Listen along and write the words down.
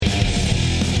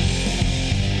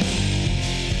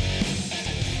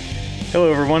Hello,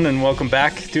 everyone, and welcome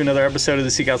back to another episode of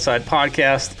the Seek Outside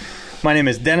podcast. My name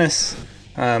is Dennis.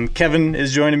 Kevin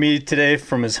is joining me today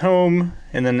from his home,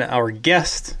 and then our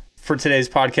guest for today's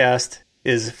podcast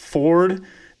is Ford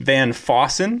Van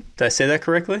Fossen. Did I say that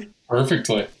correctly?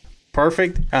 Perfectly.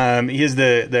 Perfect. He is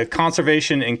the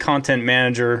conservation and content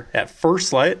manager at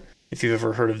First Light, if you've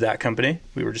ever heard of that company.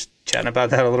 We were just chatting about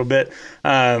that a little bit.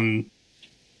 And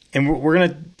we're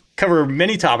going to cover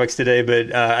many topics today,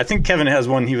 but I think Kevin has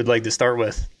one he would like to start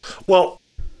with. Well,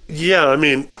 yeah, I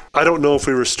mean, I don't know if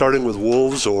we were starting with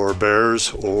wolves or bears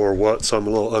or what, so I'm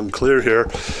a little unclear here.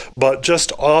 But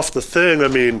just off the thing, I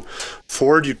mean,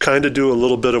 Ford, you kind of do a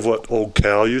little bit of what old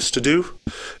Cal used to do.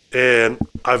 And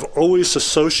I've always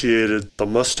associated the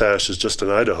mustache as just an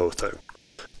Idaho thing.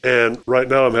 And right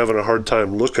now I'm having a hard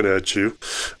time looking at you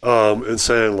and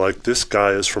saying, like, this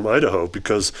guy is from Idaho,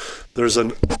 because there's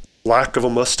a lack of a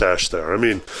mustache there. I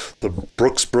mean, the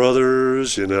Brooks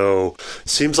brothers,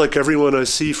 seems like everyone I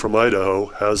see from Idaho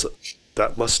has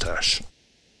that mustache.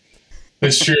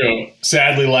 It's true.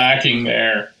 Sadly lacking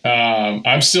there.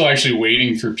 I'm still actually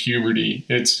waiting for puberty.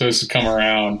 It's supposed to come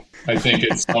around, I think,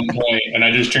 at some point, and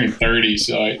I just turned 30,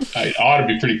 so I ought to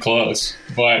be pretty close.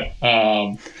 But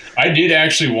I did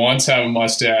actually once have a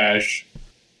mustache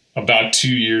about 2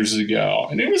 years ago,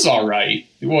 and it was all right.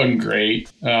 It wasn't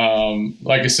great.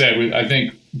 Like I said, I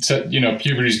think,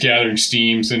 puberty's gathering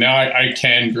steam, so now I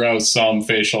can grow some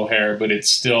facial hair, but it's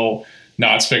still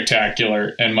not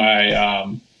spectacular, and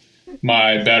my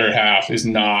better half is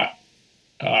not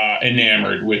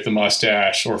enamored with the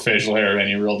mustache or facial hair of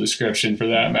any real description, for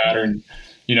that matter. And,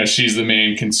 she's the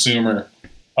main consumer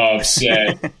of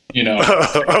said,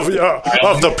 of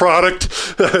the product.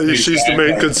 Exactly. She's the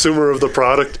main consumer of the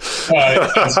product.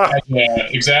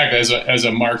 Exactly. As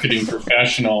a marketing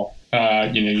professional,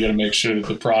 you got to make sure that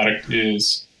the product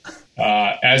is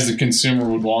as the consumer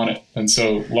would want it. And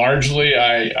so largely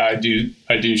I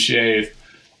do shave,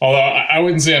 although I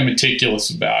wouldn't say I'm meticulous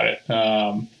about it.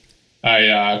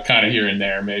 I kind of here and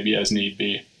there, maybe as need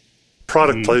be.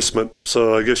 Product placement.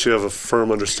 So I guess you have a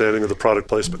firm understanding of the product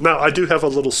placement. Now, I do have a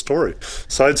little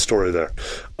side story there.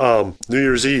 New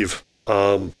Year's Eve,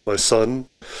 my son,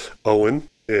 Owen,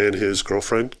 and his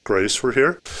girlfriend, Grace, were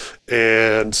here.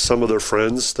 And some of their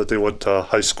friends that they went to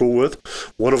high school with.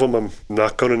 One of them, I'm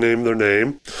not going to name their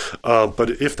name. But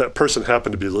if that person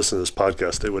happened to be listening to this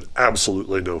podcast, they would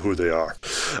absolutely know who they are.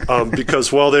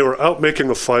 Because while they were out making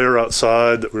a fire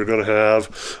outside that we were going to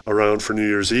have around for New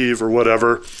Year's Eve or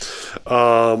whatever,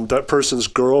 that person's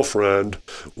girlfriend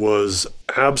was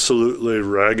absolutely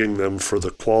ragging them for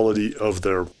the quality of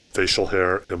their facial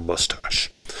hair and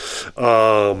mustache.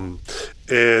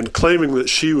 And claiming that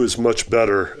she was much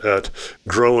better at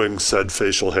growing said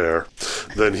facial hair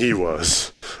than he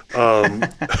was.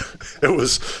 It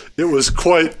was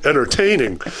quite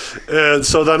entertaining. And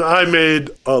so then I made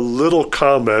a little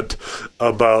comment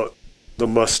about the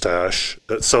mustache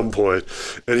at some point,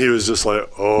 and he was just like,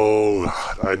 oh,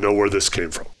 I know where this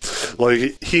came from.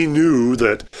 Like, he knew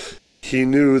that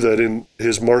in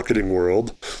his marketing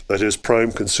world, that his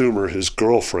prime consumer, his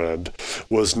girlfriend,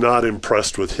 was not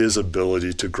impressed with his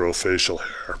ability to grow facial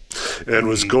hair, and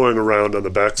was going around on the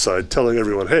backside telling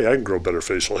everyone, hey, I can grow better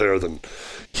facial hair than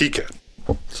he can.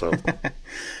 So,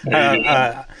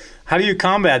 how do you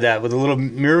combat that? With a little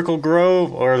Miracle Grow,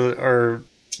 or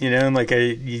like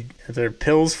are there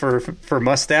pills for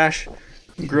mustache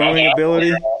growing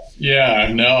ability?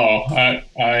 Yeah, no,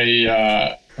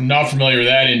 I'm not familiar with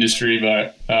that industry,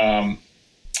 but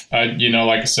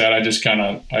like I said, I just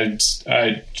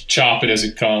I chop it as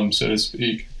it comes, so to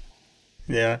speak.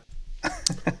 Yeah.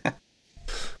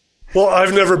 Well,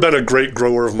 I've never been a great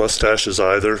grower of mustaches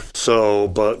either.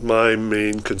 But my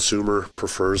main consumer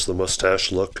prefers the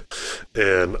mustache look,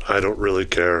 and I don't really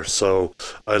care. So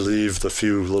I leave the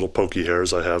few little pokey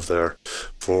hairs I have there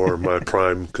for my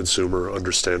prime consumer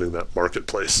understanding that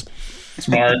marketplace.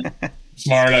 Smart.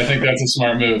 I think that's a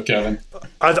smart move, Kevin.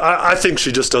 I think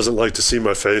she just doesn't like to see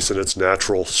my face in its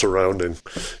natural surrounding.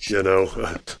 She's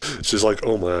like,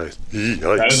 oh my, yikes.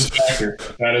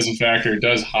 That is a factor. It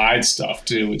does hide stuff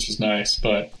too, which is nice,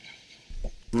 but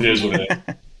it is what it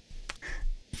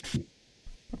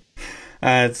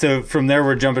is. So from there,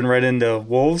 we're jumping right into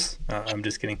wolves. I'm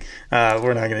just kidding.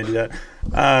 We're not going to do that.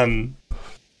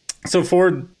 So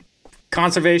Ford,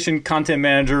 conservation content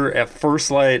manager at First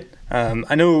Light.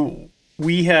 I know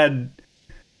we had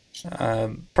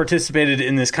participated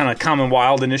in this kind of Common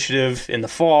Wild initiative in the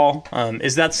fall.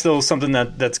 Is that still something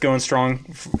that's going strong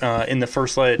in the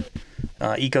First Light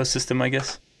ecosystem, I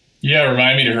guess? Yeah,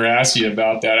 remind me to harass you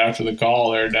about that after the call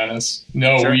there, Dennis.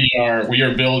 No, sure. We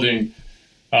are building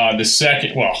the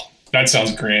second, well, That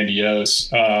sounds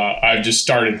grandiose. I've just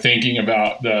started thinking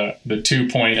about the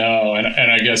 2.0,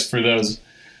 and I guess for those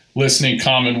listening,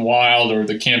 Common Wild, or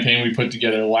the campaign we put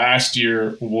together last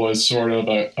year, was sort of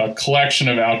a collection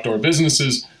of outdoor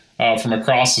businesses from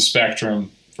across the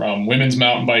spectrum, from women's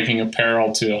mountain biking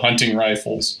apparel to hunting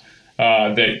rifles,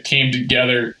 that came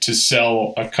together to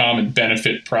sell a common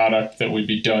benefit product that would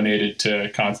be donated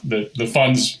to the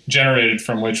funds generated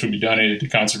from which would be donated to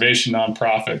conservation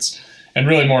nonprofits. And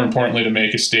really, more importantly, to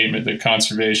make a statement that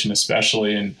conservation,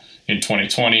 especially in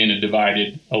 2020 in a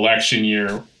divided election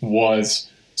year, was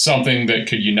something that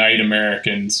could unite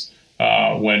Americans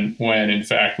when in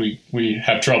fact we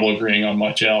have trouble agreeing on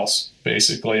much else,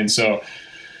 basically. And so,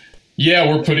 yeah,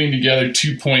 we're putting together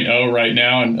 2.0 right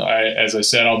now. And as I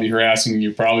said, I'll be harassing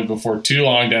you probably before too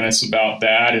long, Dennis, about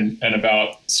that and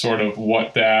about sort of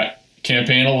what that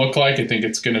campaign will look like. I think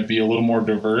it's going to be a little more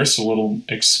diverse, a little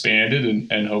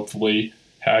expanded, and hopefully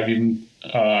have even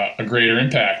a greater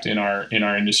impact in our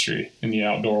industry, in the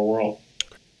outdoor world.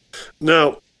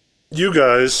 Now, you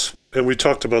guys, and we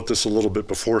talked about this a little bit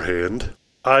beforehand,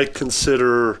 I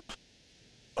consider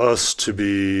us to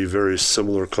be very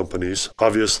similar companies.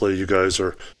 Obviously, you guys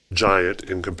are giant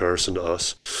in comparison to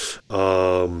us,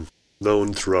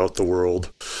 known throughout the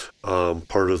world,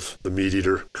 part of the Meat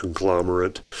Eater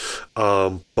conglomerate.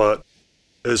 But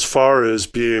as far as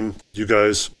being, you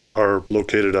guys are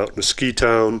located out in a ski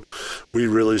town. We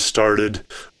really started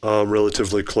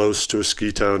relatively close to a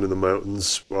ski town in the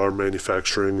mountains. Our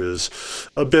manufacturing is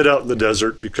a bit out in the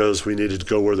desert because we needed to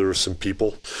go where there were some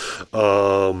people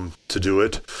to do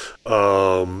it.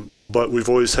 But we've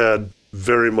always had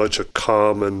very much a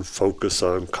common focus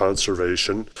on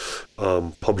conservation,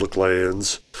 public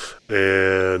lands,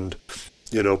 and,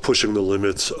 pushing the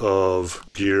limits of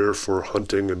gear for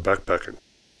hunting and backpacking.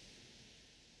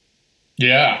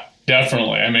 Yeah,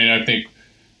 definitely. I mean, I think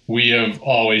we have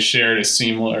always shared a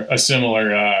similar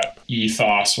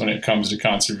ethos when it comes to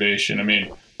conservation. I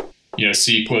mean,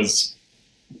 Seek was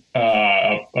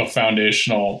a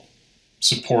foundational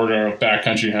supporter of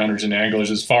backcountry hunters and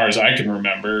anglers as far as I can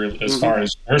remember, as far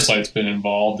as Earthlight's been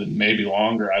involved, and maybe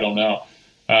longer, I don't know.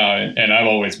 And I've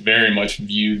always very much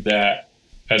viewed that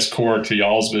as core to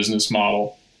y'all's business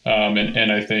model.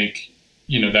 And I think,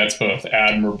 that's both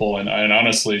admirable and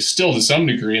honestly still to some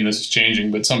degree, and this is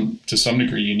changing, but to some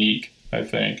degree unique, I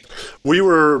think. We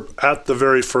were at the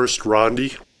very first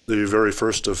Rondy, the very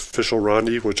first official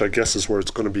Rondy, which I guess is where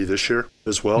it's going to be this year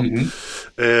as well.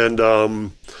 Mm-hmm. And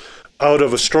out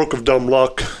of a stroke of dumb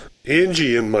luck,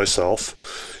 Angie and myself,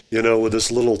 with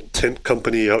this little tent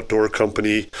company, outdoor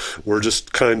company, we're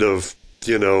just kind of,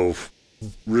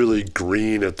 really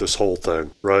green at this whole thing,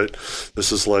 right?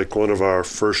 This is like one of our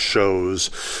first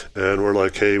shows, and we're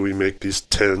like, hey, we make these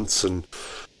tents, and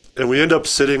we end up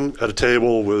sitting at a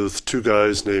table with two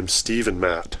guys named Steve and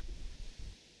Matt.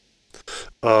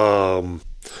 And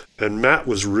Matt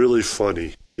was really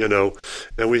funny, and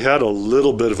we had a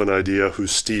little bit of an idea who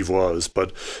Steve was,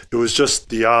 but it was just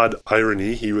the odd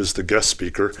irony. He was the guest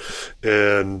speaker,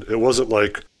 and it wasn't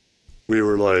like we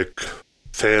were like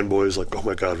fanboys, like, oh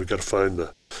my God, we got to find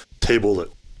the table that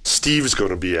Steve's going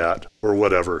to be at or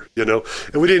whatever, and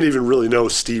we didn't even really know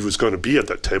Steve was going to be at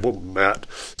that table. Matt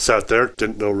sat there,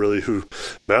 didn't know really who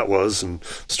Matt was, and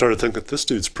started thinking, this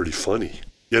dude's pretty funny,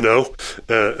 and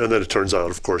then it turns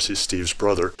out, of course, he's Steve's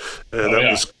brother, and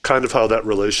was kind of how that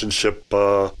relationship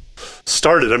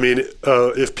started. I mean,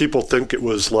 if people think it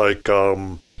was like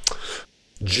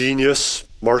genius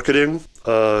marketing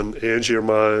on Angie or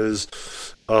my's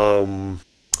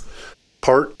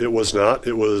part, it was not.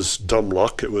 It was dumb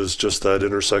luck. It was just that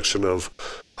intersection of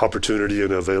opportunity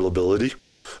and availability,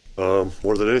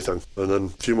 more than anything. And then a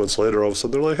few months later, all of a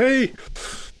sudden, they're like, hey,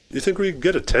 you think we could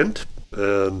get a tent?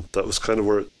 And that was kind of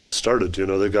where it started.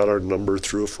 They got our number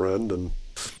through a friend, and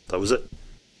that was it.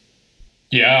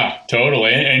 Yeah,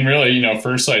 totally. And really,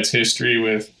 First Light's history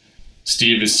with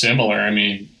Steve is similar. I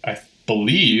mean, I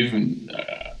believe, and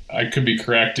I could be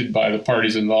corrected by the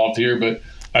parties involved here, but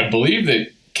I believe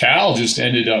that Cal just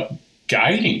ended up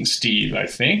guiding Steve, I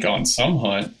think, on some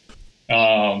hunt.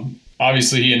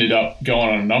 Obviously, he ended up going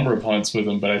on a number of hunts with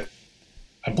him, but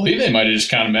I believe they might have just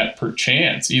kind of met per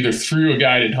chance, either through a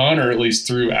guided hunt or at least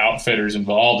through outfitters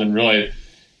involved. And really,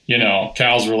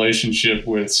 Cal's relationship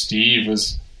with Steve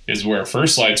is where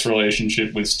First Light's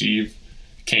relationship with Steve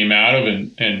came out of,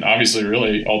 and obviously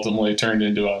really ultimately turned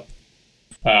into a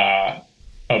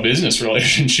business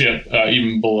relationship,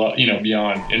 even below,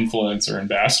 beyond influence or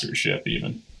ambassadorship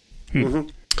even. Mm-hmm.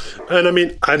 And I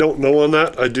mean, I don't know on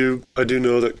that. I do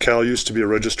know that Cal used to be a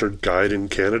registered guide in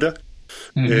Canada.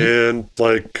 Mm-hmm. And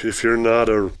like, if you're not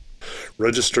a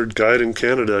registered guide in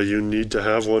Canada, you need to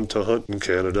have one to hunt in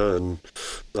Canada. And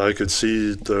I could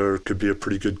see there could be a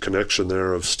pretty good connection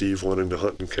there of Steve wanting to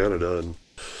hunt in Canada and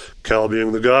Cal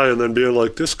being the guy, and then being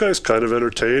like, this guy's kind of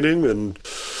entertaining and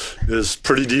is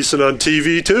pretty decent on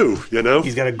TV too, you know?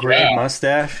 He's got a great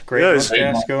mustache. Great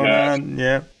mustache going on.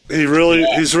 Yeah. He's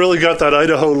really got that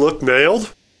Idaho look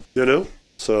nailed, you know?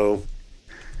 So,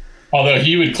 although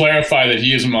he would clarify that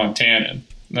he is a Montanan,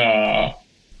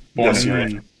 born and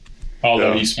raised.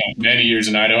 Although he spent many years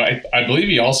in Idaho. I believe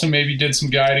he also maybe did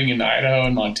some guiding in Idaho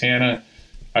and Montana.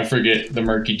 I forget the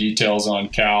murky details on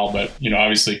Cal, but, you know,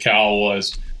 obviously Cal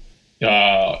was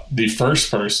the first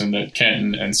person that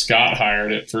Kenton and Scott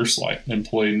hired at First Light,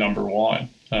 employee number one.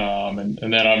 And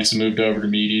then obviously moved over to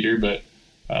Meat Eater, but,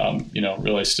 you know,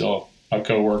 really still a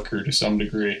coworker to some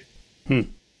degree.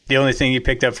 The only thing you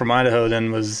picked up from Idaho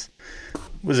then was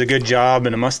a good job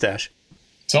and a mustache.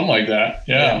 Something like that,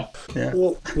 yeah.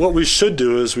 Well, what we should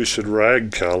do is we should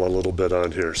rag Cal a little bit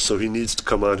on here, so he needs to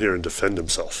come on here and defend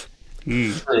himself.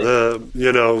 You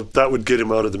know, that would get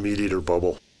him out of the Meat Eater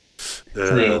bubble.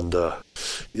 And,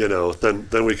 you know,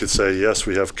 then we could say, yes,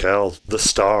 we have Cal, the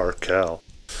star Cal,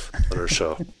 on our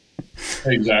show.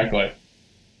 Exactly.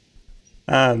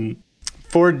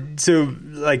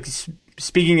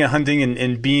 Speaking of hunting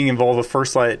and being involved with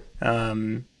First Light,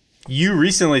 you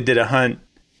recently did a hunt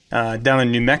down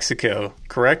in New Mexico,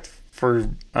 correct? For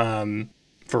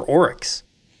oryx.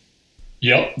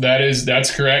 Yep,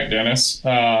 that's correct, Dennis.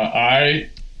 And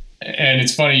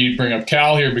it's funny you bring up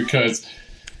Cal here because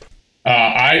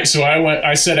I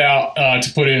set out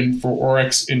to put in for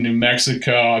oryx in New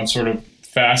Mexico. I'm sort of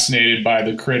fascinated by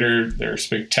the critter. They're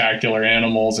spectacular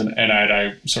animals, and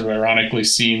I sort of ironically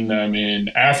seen them in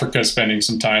Africa, spending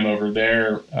some time over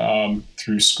there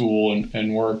through school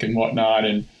and work and whatnot,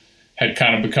 and had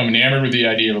kind of become enamored with the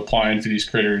idea of applying for these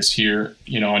critters here,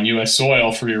 you know, on U.S.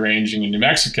 soil, free ranging in New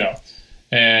Mexico.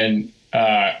 And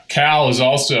Cal is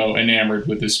also enamored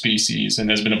with the species and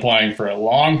has been applying for a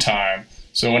long time.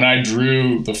 So when I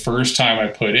drew the first time I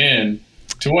put in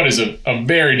to what is a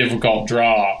very difficult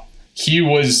draw, he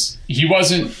was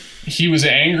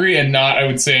angry, and not, I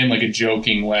would say, in like a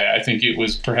joking way. I think it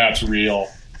was perhaps real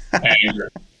anger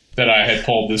that I had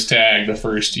pulled this tag the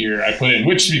first year I put in,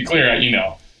 which, to be clear, you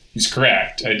know, he's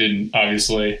correct. I didn't,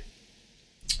 obviously,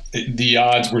 the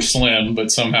odds were slim,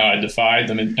 but somehow I defied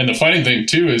them. And the funny thing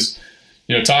too is,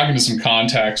 you know, talking to some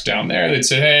contacts down there, they'd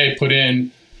say, hey, put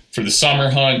in for the summer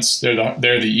hunts. They're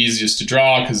the easiest to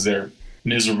draw because they're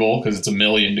miserable because it's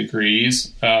 1,000,000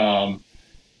 degrees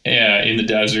in the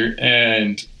desert.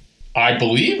 And I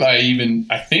believe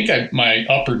my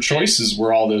upper choices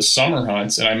were all those summer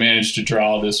hunts, and I managed to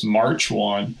draw this March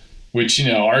one, which, you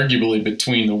know, arguably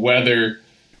between the weather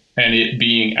and it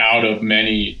being out of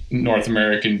many North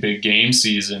American big game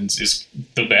seasons is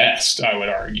the best, I would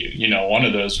argue. You know, one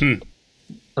of those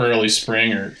early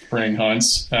spring or spring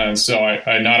hunts. So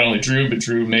I not only drew, but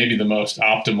drew maybe the most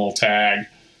optimal tag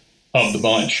of the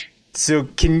bunch. So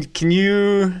can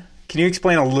you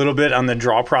explain a little bit on the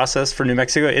draw process for New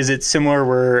Mexico? Is it similar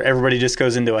where everybody just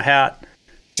goes into a hat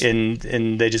and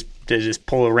they just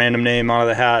pull a random name out of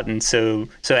the hat, and so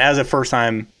as a first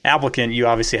time applicant, you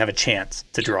obviously have a chance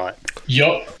to draw it?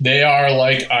 Yep, they are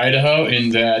like Idaho in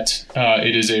that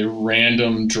it is a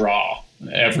random draw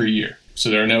every year. So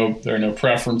there are no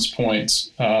preference points.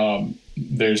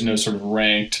 There's no sort of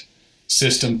ranked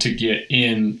system to get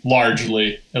in,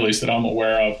 largely, at least that I'm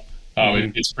aware of.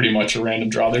 It's pretty much a random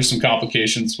draw. There's some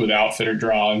complications with outfitter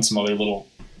draw and some other little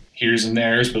here's and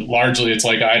there's, but largely it's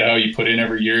like Idaho. You put in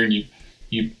every year and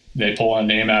they pull a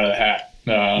name out of the hat.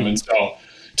 And so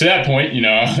to that point, you know,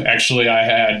 actually I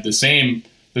had the same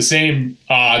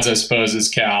odds, I suppose, as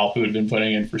Cal, who had been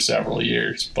putting in for several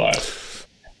years. But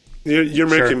you're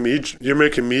making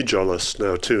me jealous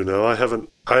now too. Now I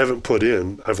haven't put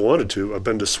in. I've wanted to. I've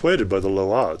been dissuaded by the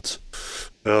low odds.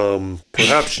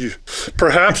 Perhaps you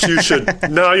should.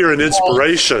 Now you're an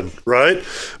inspiration, right?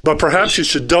 But perhaps you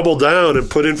should double down and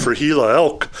put in for Gila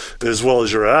elk as well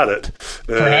as you're at it,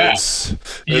 and see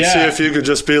if you could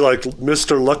just be like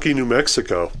Mr. Lucky New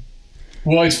Mexico.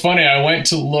 Well, it's funny. I went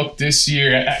to look this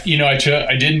year. You know, I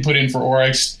didn't put in for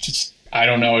oryx. Just, I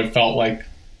don't know. It felt like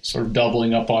sort of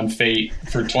doubling up on fate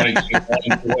for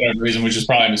 2021 for whatever reason, which is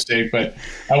probably a mistake. But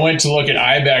I went to look at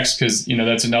ibex because, you know,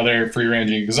 that's another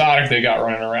free-ranging exotic they got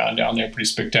running around down there, pretty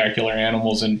spectacular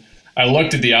animals. And I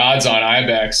looked at the odds on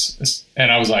ibex,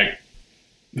 and I was like,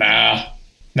 nah,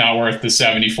 not worth the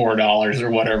 $74 or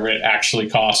whatever it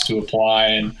actually costs to apply.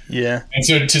 And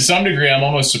so to some degree, I'm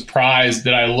almost surprised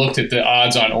that I looked at the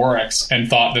odds on oryx and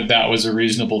thought that was a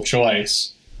reasonable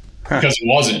choice, because it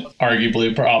wasn't,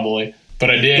 arguably, probably.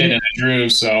 but I did, and I drew.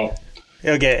 So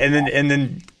okay, and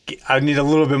then I need a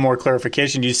little bit more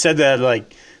clarification. You said that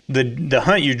like the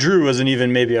hunt you drew wasn't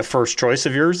even maybe a first choice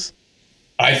of yours.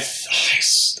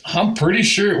 I'm pretty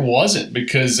sure it wasn't,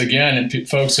 because again,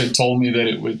 folks had told me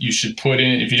that you should put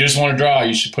in, if you just want to draw,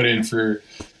 you should put in for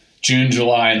June,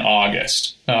 July, and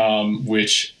August,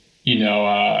 which,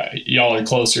 y'all are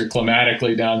closer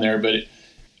climatically down there, but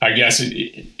I guess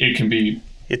it can be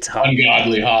it's hot.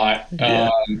 Ungodly hot. Yeah.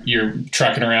 You're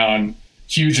trucking around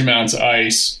huge amounts of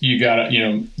ice. You got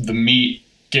getting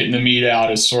the meat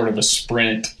out is sort of a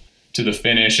sprint to the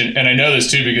finish. And I know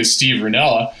this too because Steve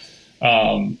Ranella,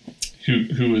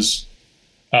 who was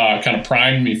kind of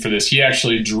primed me for this, he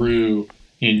actually drew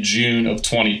in June of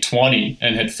 2020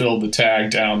 and had filled the tag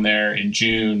down there in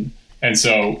June. And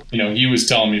so, he was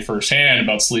telling me firsthand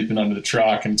about sleeping under the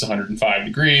truck and it's 105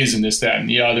 degrees and this, that, and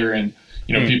the other. And,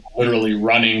 people literally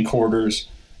running quarters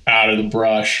out of the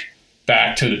brush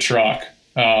back to the truck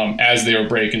as they were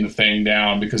breaking the thing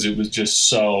down because it was just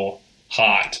so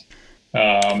hot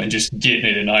and just getting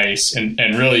it in ice and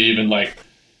really even like,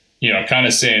 kind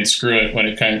of saying screw it when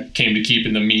it kind of came to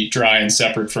keeping the meat dry and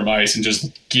separate from ice and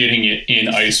just getting it in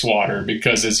ice water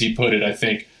because, as he put it, I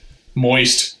think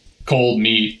moist, cold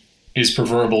meat is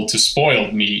preferable to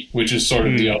spoiled meat, which is sort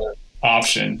of the other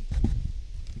option.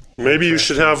 Maybe you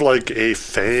should have like a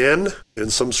fan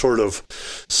and some sort of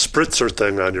spritzer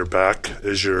thing on your back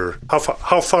as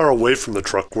how far away from the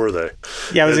truck were they?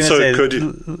 Yeah, I was going to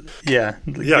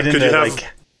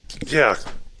say,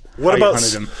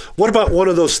 What about one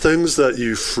of those things that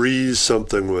you freeze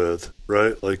something with,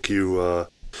 right? Like you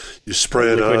spray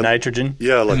it on liquid nitrogen.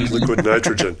 Yeah, like liquid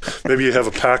nitrogen. Maybe you have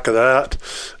a pack of that.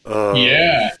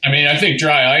 Yeah, I mean, I think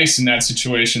dry ice in that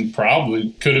situation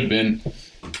probably could have been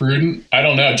prudent. I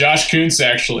don't know. Josh Kuntz,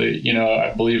 actually,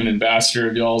 I believe an ambassador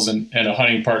of y'all's and a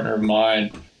hunting partner of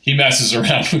mine. He messes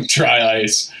around with dry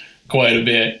ice quite a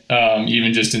bit,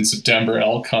 even just in September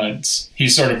elk hunts. He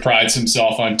sort of prides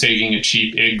himself on taking a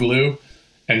cheap igloo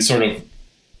and sort of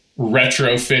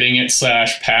retrofitting it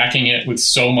 / packing it with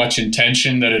so much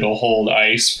intention that it'll hold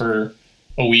ice for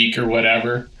a week or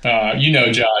whatever.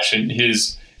 Josh, and he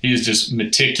is just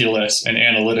meticulous and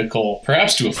analytical,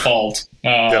 perhaps to a fault.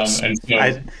 Yes. And so,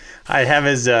 I have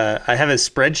his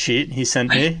spreadsheet he sent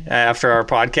me after our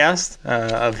podcast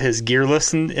of his gear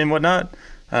list and whatnot.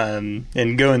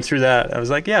 And going through that, I was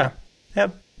like, yep.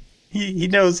 He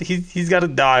knows he's got a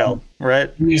dial, right?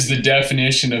 He's the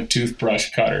definition of toothbrush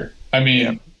cutter. I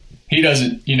mean, he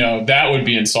doesn't, that would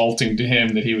be insulting to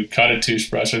him that he would cut a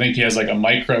toothbrush. I think he has like a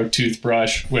micro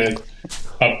toothbrush with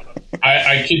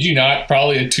I kid you not,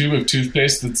 probably a tube of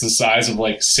toothpaste that's the size of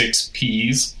like 6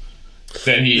 peas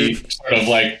that he sort of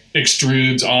like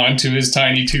extrudes onto his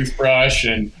tiny toothbrush.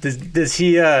 And does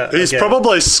he he's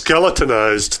probably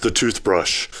skeletonized the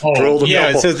toothbrush, drilled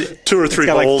a couple, 2 or 3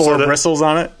 holes like 4 in bristles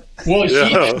on it. Well,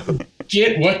 he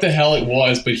get what the hell it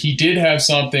was, but he did have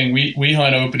something. We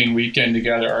hunt opening weekend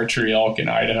together, archery elk in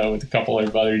Idaho with a couple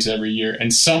of buddies every year,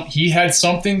 and he had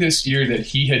something this year that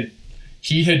he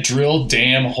had drilled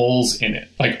damn holes in it,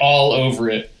 like all over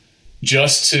it,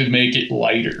 just to make it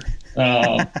lighter.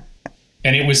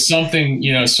 And it was something,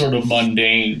 sort of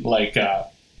mundane, like, God,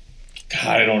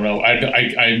 I don't know.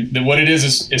 What it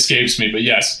is escapes me, but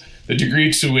yes, the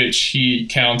degree to which he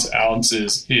counts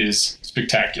ounces is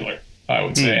spectacular, I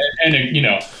would say. And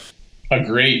a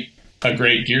great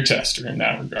gear tester in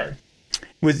that regard.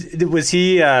 Was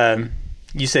he,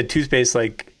 you said toothpaste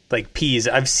like peas.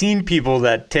 I've seen people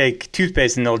that take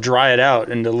toothpaste and they'll dry it out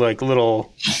into like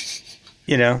little,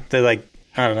 they're like,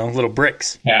 I don't know, little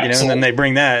bricks, and then they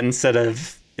bring that instead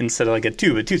of like a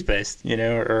tube of toothpaste,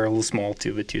 or a little small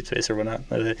tube of toothpaste or whatnot.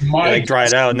 They like dry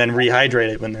it out and then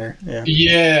rehydrate it when they're,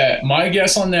 Yeah. My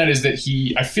guess on that is that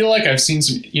I feel like I've seen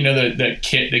some, that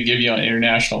kit they give you on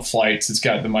international flights. It's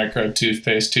got the micro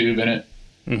toothpaste tube in it.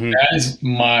 Mm-hmm. That is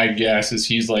my guess, is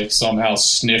he's like somehow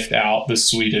sniffed out the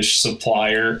Swedish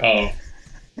supplier of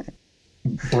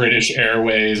British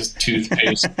Airways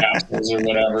toothpaste capsules or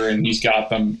whatever, and he's got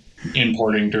them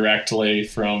importing directly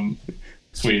from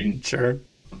Sweden. Sure.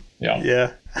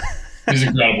 Yeah. He's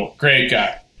incredible. Great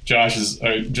guy. Josh is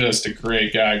just a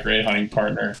great guy, great hunting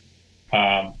partner.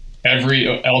 Every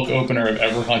elk opener I've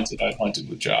ever hunted, I've hunted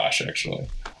with Josh, actually.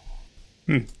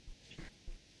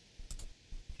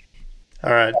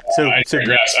 All right. So I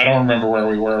don't remember where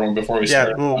we were before we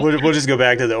started. Yeah, we'll just go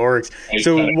back to the oryx.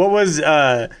 So what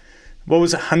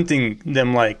was hunting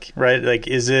them like, right? Like,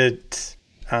 is it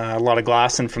a lot of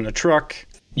glassing from the truck?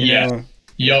 Yep.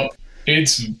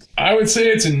 I would say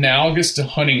it's analogous to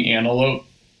hunting antelope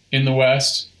in the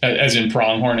West, as in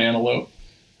pronghorn antelope.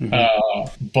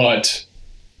 Mm-hmm. But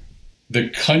the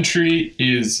country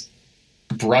is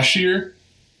brushier.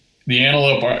 The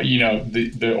antelope are,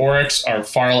 the oryx are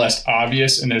far less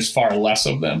obvious, and there's far less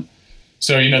of them.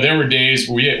 So, there were days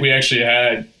we actually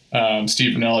had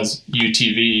Steve Vanella's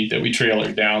UTV that we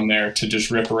trailered down there to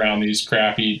just rip around these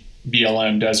crappy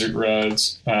BLM desert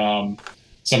roads,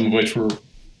 some of which were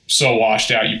so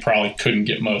washed out you probably couldn't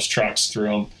get most trucks through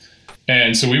them.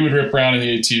 And so we would rip around in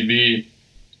the ATV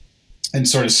and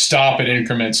sort of stop at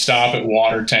increments, stop at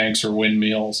water tanks or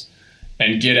windmills,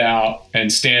 and get out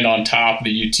and stand on top of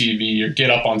the UTV or get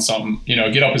up on something,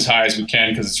 get up as high as we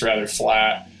can because it's rather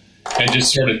flat, and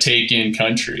just sort of take in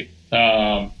country.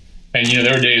 And,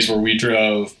 there were days where we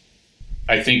drove,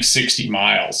 I think, 60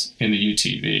 miles in the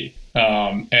UTV.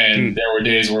 And there were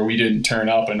days where we didn't turn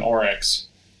up an oryx,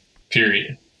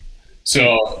 period.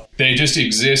 So they just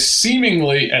exist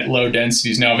seemingly at low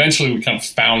densities. Now, eventually we kind of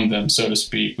found them, so to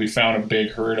speak. We found a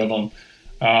big herd of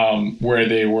them where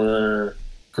they were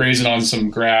grazing on some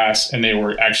grass, and they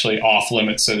were actually off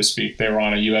limits, so to speak. They were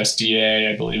on a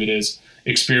USDA, I believe it is,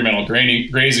 experimental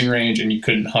grazing range, and you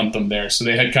couldn't hunt them there. So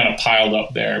they had kind of piled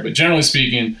up there. But generally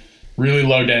speaking, really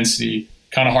low density,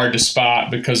 kind of hard to spot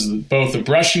because of both the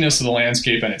brushiness of the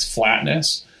landscape and its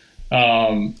flatness.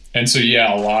 And so,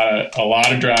 yeah, a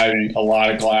lot of driving, a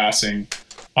lot of glassing.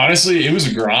 Honestly, it was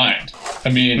a grind. I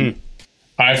mean,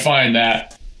 I find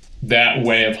that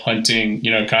way of hunting,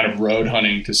 kind of road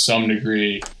hunting to some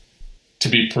degree, to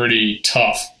be pretty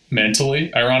tough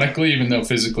mentally, ironically, even though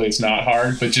physically it's not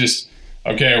hard. But just,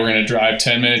 okay, we're going to drive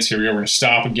 10 minutes here. We're going to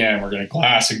stop again. We're going to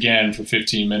glass again for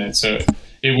 15 minutes. So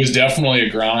it was definitely a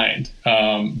grind,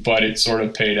 but it sort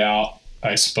of paid out,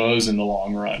 I suppose, in the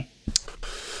long run.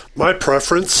 My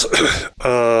preference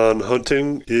on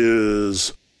hunting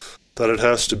is that it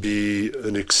has to be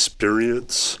an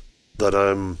experience that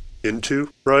I'm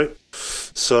into, right?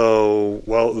 So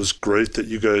while it was great that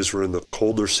you guys were in the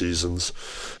colder seasons,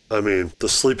 I mean, the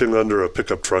sleeping under a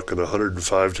pickup truck in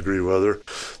 105-degree weather,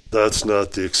 that's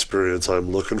not the experience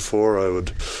I'm looking for.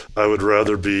 I would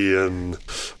rather be in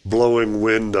blowing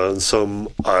wind on some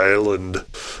island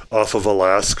off of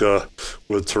Alaska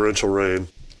with torrential rain.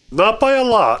 Not by a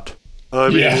lot. I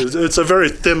mean, It's a very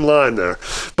thin line there.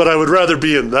 But I would rather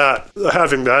be in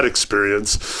having that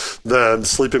experience than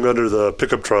sleeping under the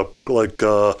pickup truck like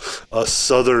a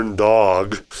southern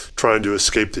dog trying to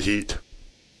escape the heat.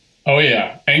 Oh,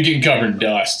 yeah. And getting covered in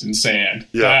dust and sand.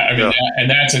 Yeah. I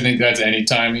think that's any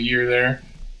time of year there.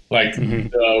 Like,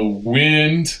 the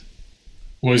wind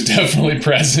was definitely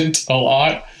present a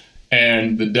lot,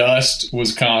 and the dust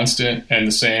was constant, and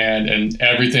the sand, and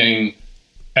everything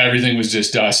was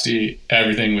just dusty.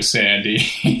 Everything was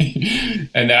sandy.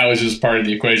 And that was just part of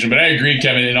the equation. But I agree,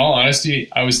 Kevin. In all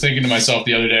honesty, I was thinking to myself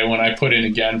the other day when I put in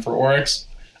again for oryx,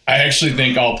 I actually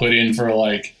think I'll put in for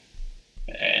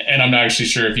and I'm not actually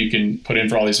sure if you can put in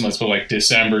for all these months, but like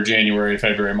December, January,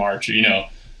 February, March, I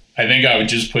think I would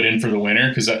just put in for the winter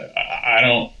because I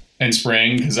don't, and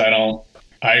spring, because I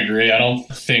agree. I don't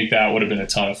think that would have been a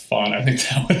ton of fun. I think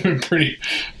that would have been pretty,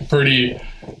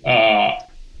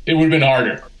 it would have been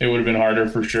harder. It would have been harder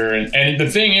for sure. And the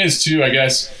thing is too, I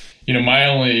guess, a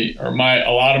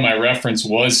lot of my reference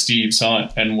was Steve's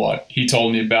hunt and what he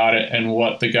told me about it and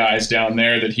what the guys down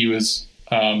there that he was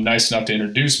nice enough to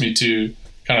introduce me to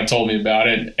kind of told me about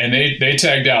it. And they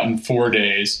tagged out in 4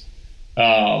 days,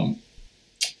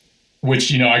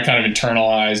 which, I kind of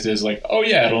internalized as like, oh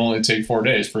yeah, it'll only take 4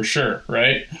 days for sure.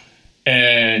 Right.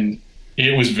 And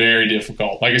it was very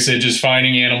difficult. Like I said, just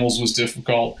finding animals was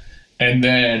difficult. And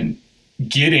then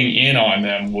getting in on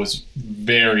them was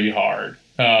very hard,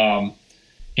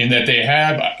 in that they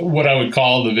had what I would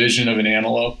call the vision of an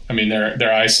antelope. I mean,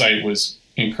 their eyesight was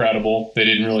incredible.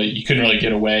 You couldn't really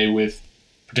get away with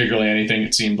particularly anything,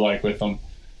 it seemed like, with them.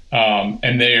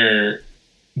 And they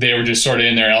were just sort of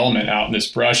in their element out in this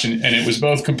brush. And it was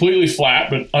both completely flat,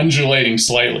 but undulating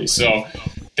slightly. So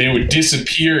they would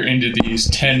disappear into these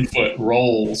 10-foot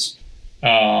rolls,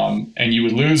 and you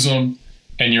would lose them.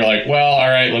 And you're like, well, all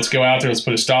right, let's go out there. Let's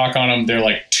put a stock on them. They're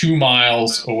like 2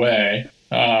 miles away,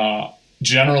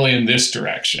 generally in this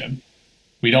direction.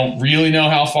 We don't really know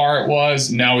how far it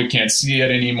was. Now we can't see it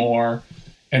anymore.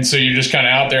 And so you're just kind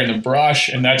of out there in the brush,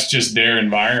 and that's just their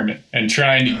environment. And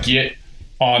trying to get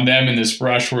on them in this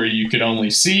brush where you could only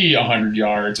see 100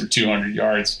 yards or 200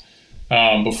 yards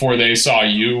before they saw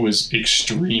you was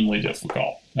extremely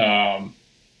difficult.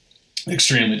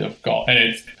 Extremely difficult.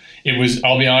 And it was,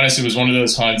 I'll be honest, it was one of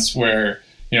those hunts where,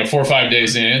 4 or 5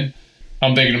 days in,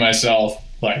 I'm thinking to myself,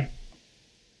 like,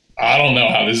 I don't know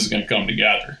how this is going to come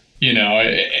together.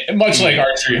 much like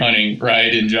archery hunting,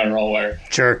 right, in general, where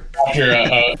Sure. after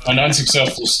an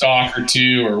unsuccessful stalk or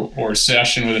two or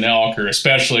session with an elk, or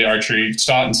especially archery,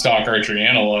 stock archery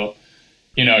antelope,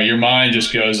 your mind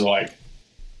just goes like,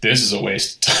 this is a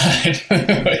waste of time.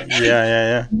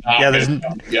 Yeah.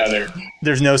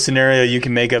 There's no scenario you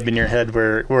can make up in your head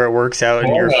where it works out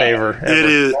in your favor.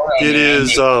 It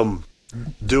is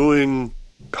doing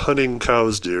hunting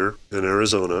cows deer in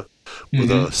Arizona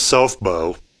with a self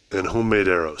bow and homemade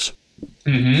arrows.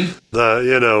 I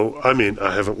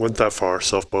haven't went that far,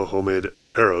 self bow, homemade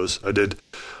arrows. I did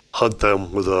hunt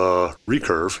them with a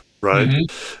recurve, right?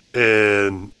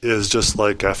 And it's just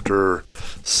like after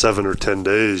 7 or 10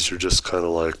 days, you're just kind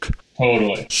of like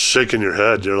totally shaking your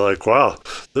head. You're like, wow,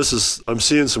 I'm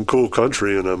seeing some cool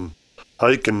country and I'm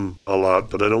hiking a lot,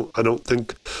 but I don't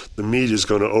think the meat is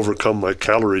going to overcome my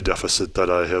calorie deficit that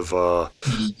I have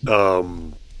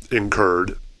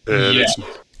incurred. And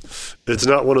it's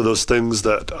not one of those things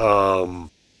that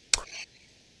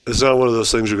it's not one of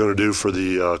those things you're going to do for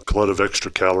the glut of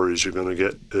extra calories you're going to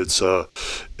get. It's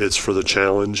for the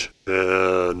challenge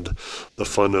and the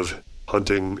fun of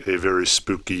hunting a very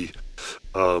spooky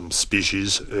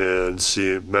species and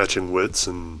matching wits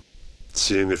and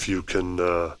seeing if you can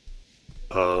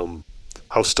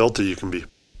how stealthy you can be.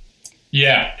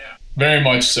 Yeah, very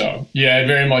much so. Yeah, it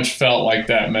very much felt like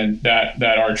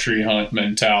that archery hunt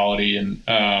mentality,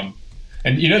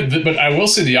 but I will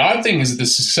say the odd thing is that the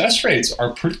success rates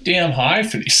are pretty damn high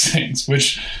for these things,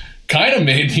 which kind of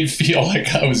made me feel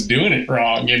like I was doing it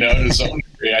wrong, to some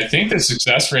degree. I think the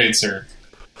success rates are,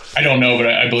 I don't know, but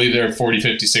I believe they're 40,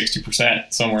 50,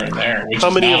 60%, somewhere in there.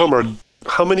 How many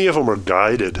of them are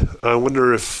guided? I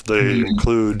wonder if they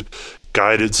include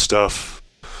guided stuff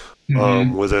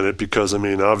within it, because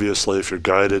obviously if you're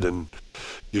guided and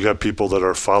you got people that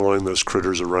are following those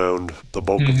critters around the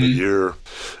bulk of the year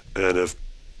and have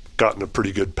gotten a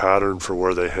pretty good pattern for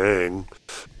where they hang,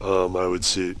 I would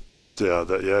see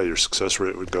your success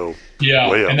rate would go way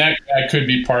up. And that could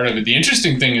be part of it. The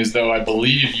interesting thing is, though, I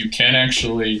believe you can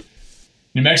actually,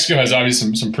 New Mexico has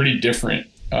obviously some pretty different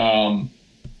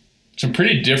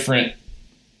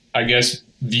I guess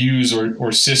views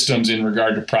or systems in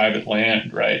regard to private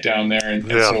land right down there. And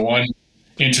so one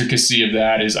intricacy of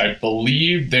that is I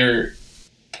believe they're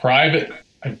private.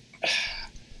 I'm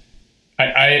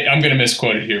going to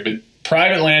misquote it here, but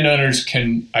private landowners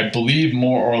can, I believe,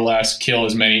 more or less kill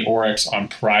as many oryx on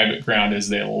private ground as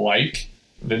they like.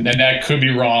 And that could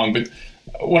be wrong, but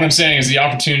what I'm saying is the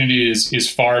opportunity is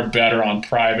far better on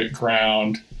private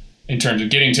ground in terms of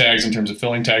getting tags, in terms of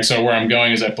filling tags. So where I'm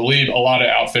going is I believe a lot of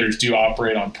outfitters do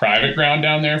operate on private ground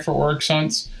down there for oryx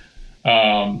hunts.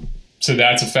 So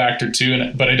that's a factor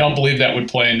too. But I don't believe that would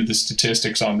play into the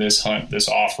statistics on this hunt, this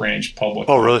off-range public.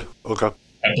 Oh, really? Okay.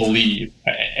 I believe.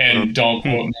 And don't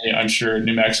quote me. I'm sure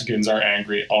New Mexicans are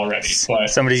angry already. But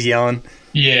somebody's yelling.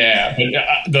 Yeah.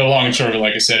 But the long and short of it,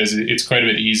 like I said, is it's quite a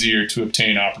bit easier to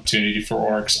obtain opportunity for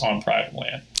oryx on private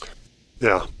land.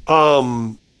 Yeah.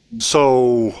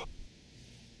 So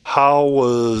how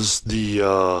was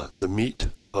the meat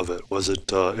of it? Was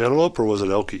it antelope or was it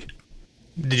elky?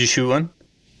 Did you shoot one?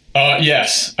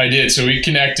 Yes, I did. So we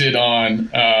connected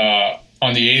on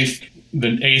the eighth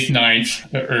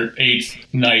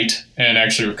night, and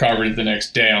actually recovered it the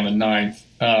next day on the 9th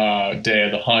day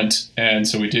of the hunt. And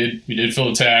so we did fill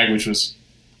the tag, which was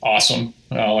awesome.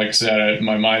 Like I said,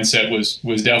 my mindset was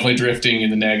definitely drifting in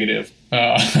the negative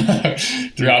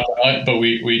throughout the hunt, but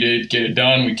we did get it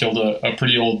done. We killed a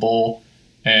pretty old bull,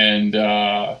 and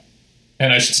I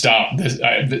should stop this.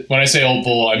 When I say old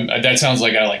bull, that sounds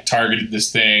like I targeted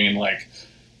this thing and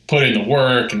put in the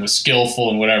work and was skillful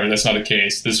and whatever. That's not the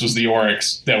case. This was the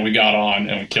oryx that we got on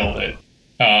and we killed it.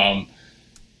 And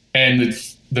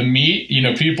the meat,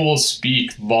 people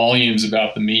speak volumes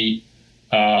about the meat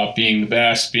being the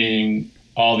best, being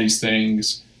all these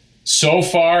things. So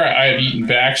far, I have eaten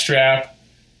backstrap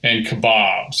and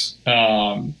kebabs.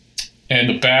 And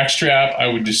the backstrap I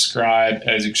would describe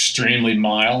as extremely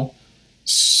mild,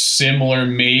 similar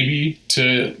maybe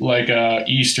to a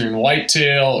eastern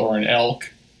whitetail or an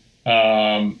elk.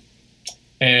 And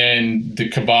the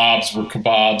kebabs were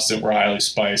kebabs that were highly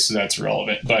spiced, so that's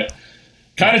relevant. But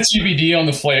kind of TBD on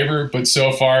the flavor, but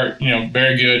so far,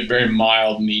 very good, very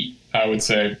mild meat, I would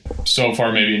say. So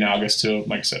far, maybe analogous to,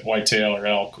 like I said, whitetail or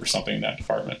elk or something in that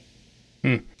department.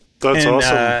 That's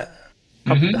awesome.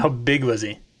 How big was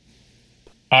he?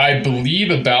 I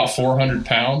believe about 400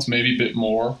 pounds, maybe a bit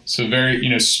more. So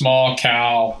very, small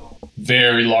cow,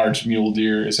 very large mule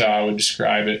deer is how I would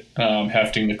describe it,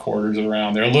 hefting the quarters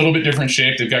around. They're a little bit different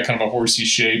shape. They've got kind of a horsey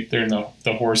shape. They're in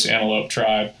the horse antelope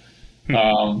tribe.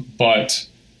 But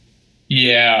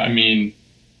Yeah, I mean,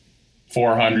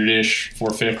 400-ish,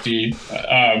 450.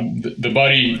 The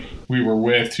buddy we were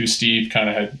with, who Steve kind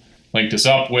of had linked us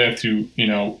up with, who,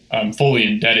 I'm fully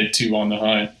indebted to on the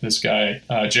hunt, this guy,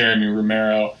 Jeremy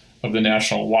Romero of the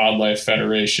National Wildlife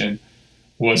Federation,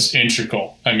 was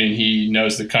integral. I mean, he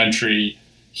knows the country.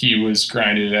 He was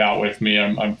grinding it out with me.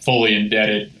 I'm fully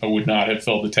indebted. I would not have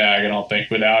filled the tag, I don't think,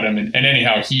 without him. And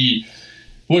anyhow, he,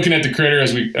 looking at the critter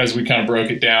as we kind of broke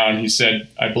it down,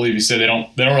 I believe he said they don't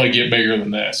really get bigger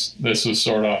than this. This was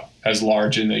sort of as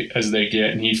large as they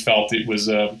get, and he felt it was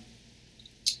a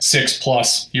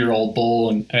 6+-year-old bull,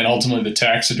 and ultimately the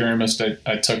taxidermist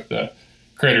I took the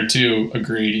critter to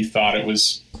agreed he thought it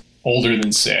was older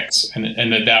than 6,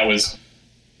 and that was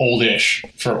oldish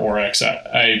for Oryx.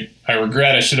 I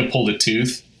regret I should have pulled a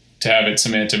tooth to have it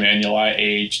Samantha Manuli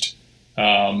aged.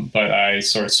 But I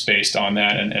sort of spaced on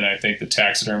that, and I think the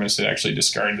taxidermist had actually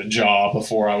discarded the jaw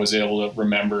before I was able to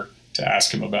remember to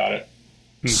ask him about it.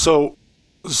 So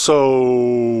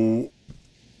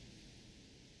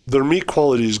their meat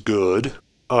quality is good.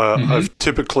 I've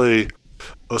typically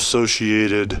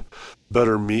associated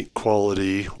better meat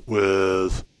quality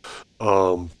with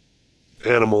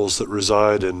animals that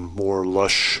reside in more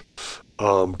lush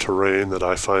terrain that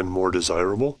I find more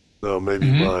desirable. Now, maybe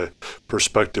my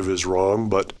perspective is wrong,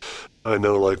 but I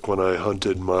know, like, when I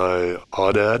hunted my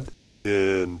Aoudad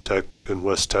in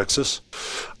West Texas,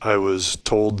 I was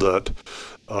told that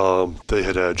they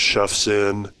had chefs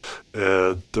in,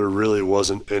 and there really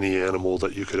wasn't any animal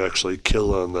that you could actually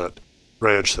kill on that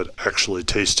ranch that actually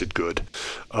tasted good.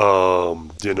 They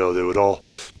would all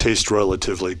taste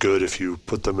relatively good if you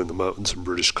put them in the mountains in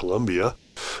British Columbia,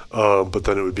 but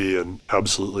then it would be an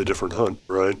absolutely different hunt,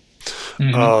 right?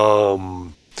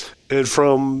 And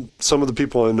from some of the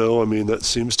people I know, I mean, that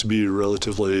seems to be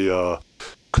relatively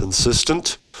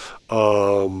consistent.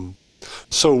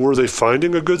 So were they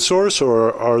finding a good source,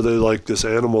 or are they like this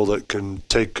animal that can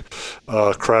take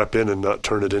crap in and not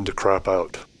turn it into crap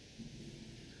out?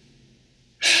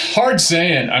 Hard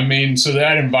saying. I mean, so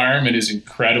that environment is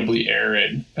incredibly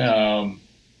arid,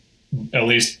 at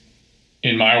least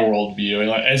in my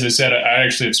worldview. As I said, I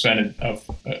actually have spent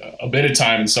a bit of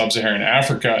time in sub-Saharan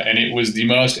Africa, and it was the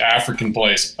most African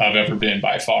place I've ever been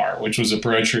by far, which was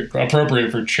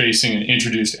appropriate for chasing an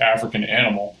introduced African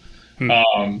animal.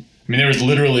 I mean, there was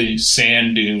literally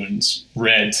sand dunes,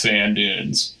 red sand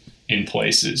dunes in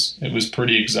places. It was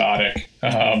pretty exotic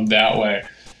that way.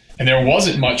 And there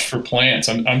wasn't much for plants.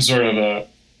 I'm sort of a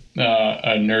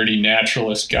nerdy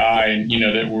naturalist guy, and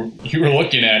you were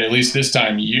looking at least this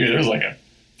time of year, there's like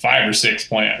 5 or 6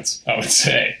 plants, I would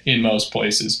say, in most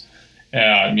places.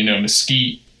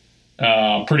 Mesquite,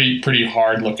 pretty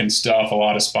hard looking stuff, a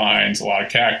lot of spines, a lot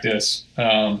of cactus.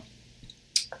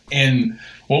 And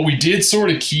what we did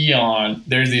sort of key on,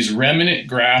 there's these remnant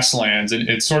grasslands, and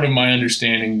it's sort of my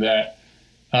understanding that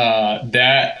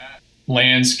that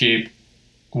landscape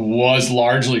was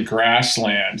largely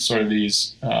grassland, sort of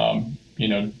these,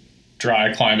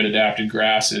 dry climate adapted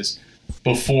grasses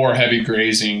before heavy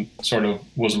grazing sort of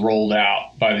was rolled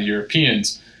out by the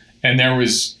Europeans. And there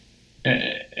was,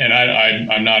 and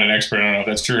I'm not an expert, I don't know if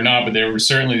that's true or not, but there were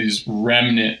certainly these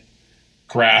remnant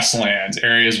grasslands,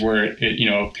 areas where it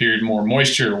appeared more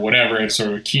moisture or whatever, it sort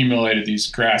of accumulated these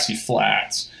grassy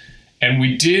flats. And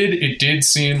it did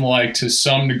seem like, to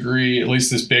some degree, at least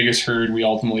this biggest herd we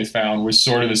ultimately found was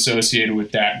sort of associated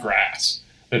with that grass,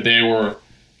 that they were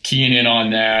keying in on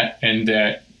that, and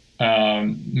that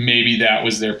maybe that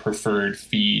was their preferred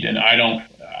feed. And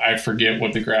I forget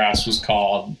what the grass was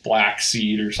called, black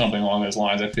seed or something along those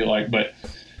lines, I feel like. But,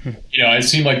 it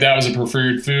seemed like that was a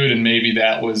preferred food, and maybe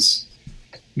that was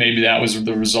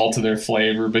the result of their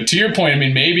flavor. But to your point, I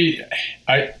mean, maybe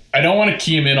I don't want to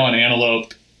key them in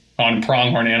on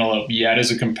pronghorn antelope yet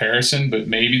as a comparison, but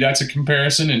maybe that's a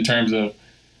comparison in terms of,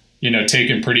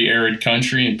 taking pretty arid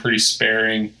country and pretty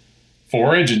sparing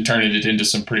forage and turning it into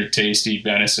some pretty tasty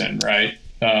venison, right?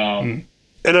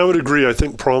 And I would agree. I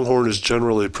think pronghorn is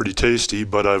generally pretty tasty,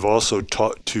 but I've also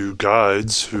talked to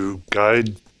guides who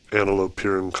guide antelope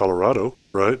here in Colorado,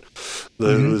 right?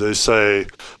 They say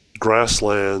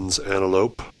grasslands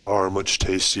antelope are much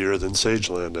tastier than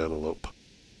sageland antelope.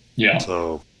 Yeah.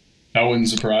 So that wouldn't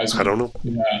surprise me. I don't know.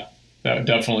 Yeah, that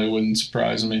definitely wouldn't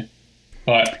surprise me.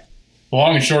 But the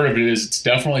long and short of it is, it's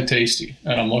definitely tasty,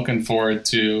 and I'm looking forward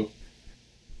to.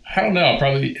 I don't know.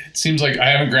 Probably, it seems like I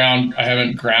haven't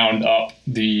ground up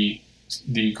the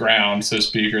ground, so to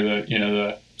speak, or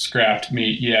the scrapped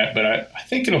meat yet. But I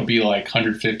think it'll be like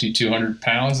 150, 200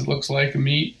 pounds. It looks like, of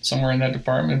meat somewhere in that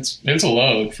department. It's a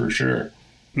load for sure.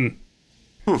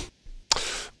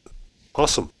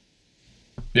 Awesome.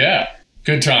 Yeah.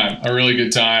 Good time, a really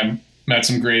good time. Met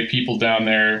some great people down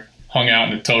there. Hung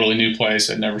out in a totally new place.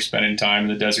 I'd never spent any time in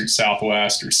the desert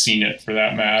Southwest or seen it for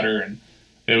that matter, and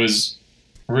it was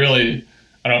really.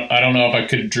 I don't know if I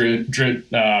could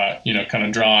kind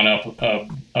of drawn up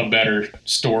a better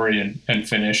story and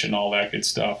finish and all that good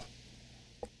stuff.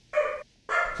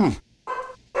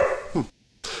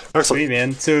 Excellent. Sweet,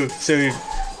 man. So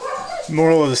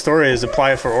moral of the story is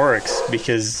apply for Oryx,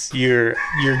 because you're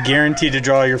guaranteed to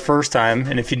draw your first time,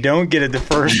 and if you don't get it the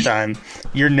first time,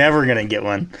 you're never gonna get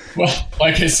one. Well,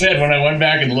 like I said, when I went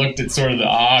back and looked at sort of the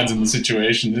odds and the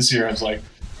situation this year, I was like,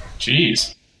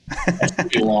 geez, that's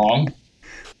pretty long.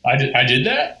 I did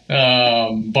that.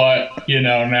 But,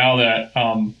 now that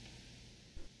I'm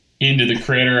into the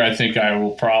critter, I think I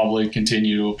will probably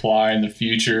continue to apply in the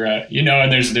future.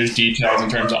 And there's details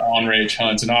in terms of on-range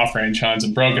hunts and off-range hunts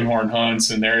and broken horn hunts,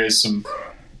 and there is some,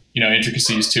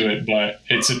 intricacies to it, but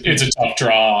it's a tough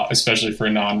draw, especially for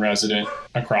a non-resident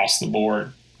across the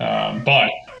board. But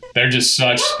they're just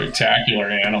such spectacular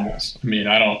animals. I mean,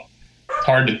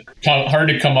 hard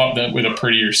to come up with a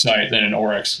prettier sight than an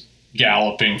Oryx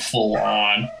galloping full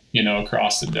on,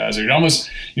 across the desert. Almost,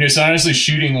 it's honestly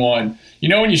shooting one.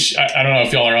 When I don't know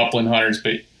if y'all are upland hunters,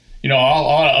 but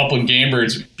all upland game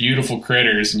birds are beautiful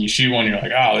critters, and you shoot one, you're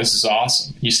like, oh, this is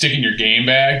awesome. You stick it in your game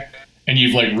bag, and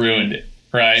you've like ruined it,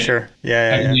 right? Sure.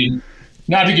 Yeah. I mean,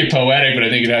 not to get poetic, but I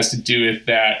think it has to do with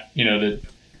that, the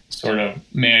sort of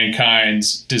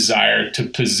mankind's desire to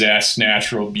possess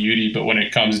natural beauty. But when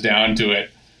it comes down to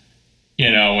it,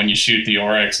 when you shoot the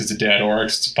Oryx, it's a dead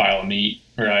Oryx, it's a pile of meat,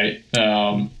 right?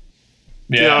 I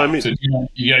mean, so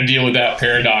you got to deal with that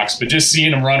paradox. But just seeing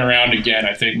them run around again,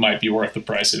 I think might be worth the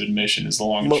price of admission, is the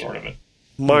long and short of it.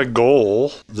 My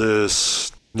goal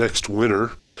this next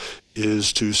winter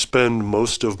is to spend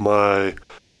most of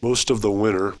the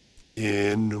winter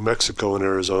in New Mexico and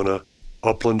Arizona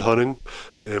upland hunting,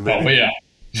 and maybe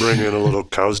bring in a little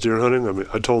cows deer hunting. I mean,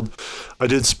 I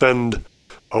did spend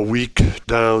a week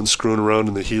down screwing around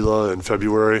in the Gila in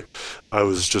February. I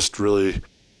was just really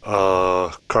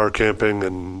car camping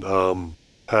and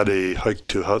had a hike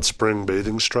to hot spring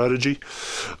bathing strategy,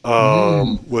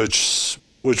 which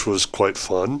was quite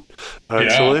fun,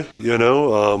 actually. And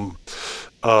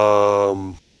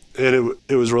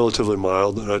it was relatively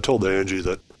mild. And I told Angie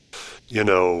that,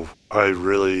 I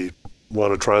really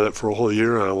want to try that for a whole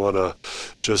year. And I want to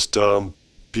just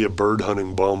be a bird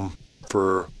hunting bum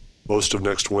for most of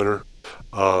next winter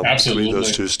between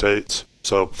those two states.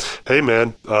 So, hey,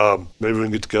 man, maybe we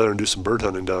can get together and do some bird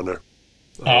hunting down there.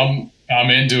 I'm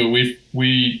into it.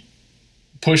 We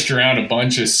pushed around a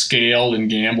bunch of scaled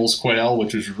and Gambel's quail,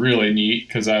 which was really neat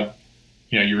because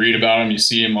you read about them, you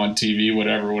see them on TV,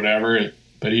 whatever.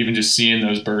 But even just seeing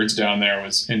those birds down there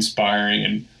was inspiring.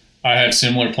 And I have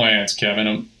similar plans,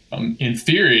 Kevin. In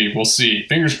theory, we'll see.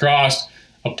 Fingers crossed,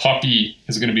 a puppy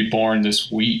is going to be born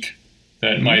this week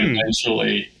that might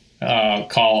eventually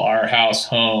call our house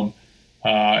home.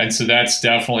 And so that's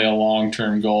definitely a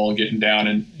long-term goal, getting down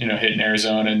and, hitting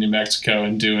Arizona and New Mexico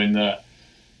and doing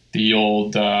the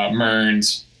old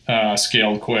Mearns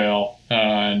scaled quail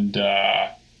and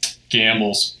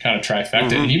Gambel's kind of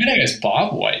trifecta. And even, I guess,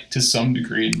 bobwhite to some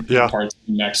degree in parts of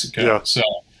New Mexico. Yeah. So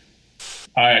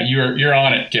you're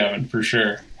on it, Kevin, for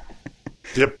sure.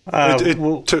 Yep.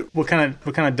 What kind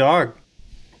of dog?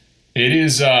 It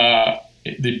is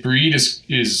the breed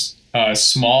is a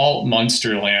small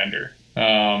Munsterlander,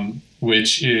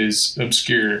 which is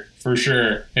obscure for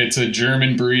sure. It's a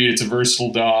German breed. It's a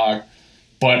versatile dog,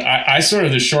 but I sort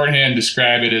of the shorthand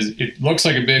describe it as it looks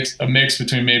like a mix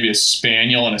between maybe a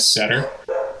spaniel and a setter,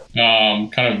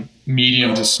 kind of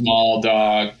medium to small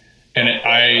dog. And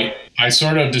I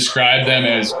sort of describe them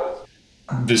as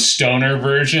the stoner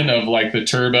version of like the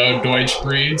turbo Deutsch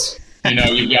breeds.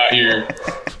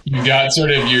 You've got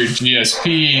sort of your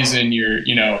GSPs and your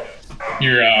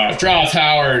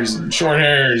Drothauers and short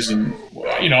hairs and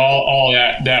all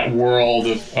that world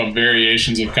of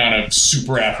variations of kind of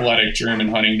super athletic German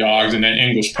hunting dogs, and then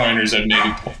English pointers that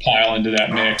maybe pile into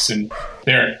that mix. And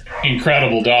they're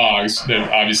incredible dogs that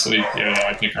obviously,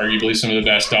 I think arguably some of the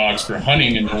best dogs for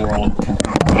hunting in the world.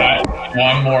 But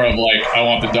I'm more of like, I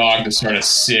want the dog to sort of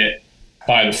sit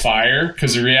by the fire,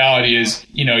 because the reality is,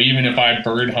 even if I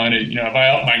bird hunted, if I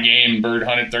up my game and bird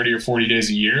hunted 30 or 40 days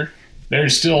a year,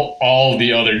 there's still all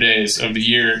the other days of the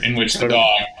year in which the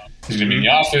dog is going to be in the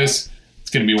office, it's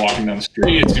going to be walking down the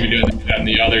street, it's going to be doing that and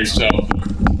the other. So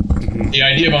the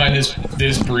idea behind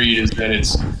this breed is that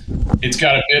it's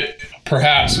got a bit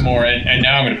perhaps more, and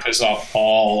now I'm going to piss off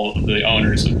all of the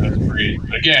owners of this breed.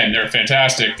 But again, they're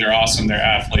fantastic, they're awesome, they're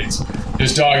athletes.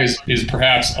 This dog is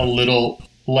perhaps a little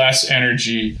less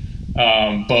energy,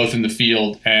 both in the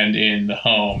field and in the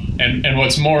home. And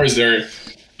what's more is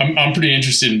I'm pretty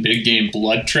interested in big game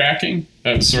blood tracking.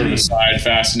 That's sort of a side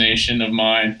fascination of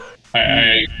mine.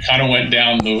 I kind of went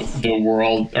down the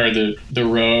world or the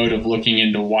road of looking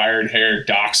into wired hair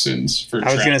dachshunds for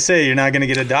I was going to say, you're not going to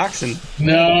get a dachshund.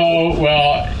 No,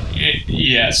 well,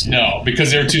 no,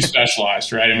 because they're too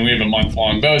specialized, right? I mean, we have a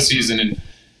month-long bow season, and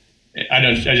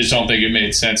I just don't think it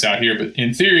made sense out here. But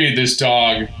in theory, this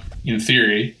dog, would,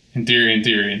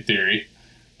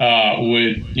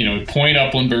 point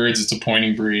upland birds. It's a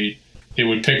pointing breed. It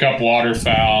would pick up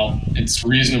waterfowl. It's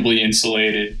reasonably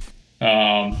insulated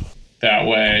that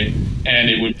way, and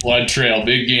it would blood trail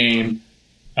big game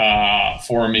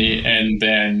for me. And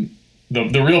then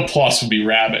the real plus would be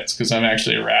rabbits, because I'm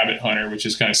actually a rabbit hunter, which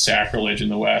is kind of sacrilege in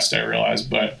the West, I realize.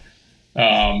 But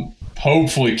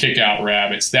hopefully kick out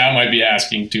rabbits. That might be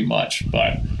asking too much,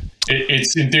 but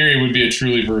it's in theory would be a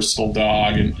truly versatile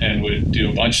dog and would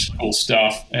do a bunch of cool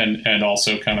stuff and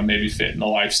also kind of maybe fit in the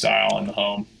lifestyle in the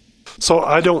home. So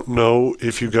I don't know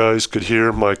if you guys could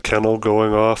hear my kennel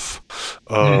going off.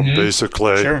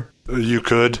 Basically, sure. You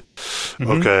could.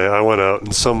 Okay, I went out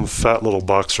and some fat little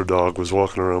boxer dog was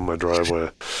walking around my driveway,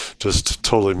 just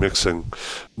totally messing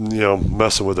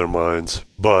with their minds.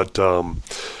 But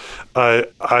I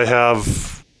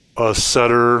have a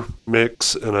setter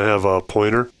mix and I have a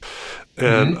pointer.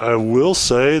 And I will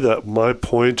say that my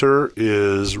pointer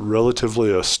is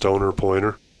relatively a stoner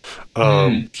pointer.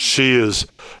 She is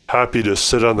happy to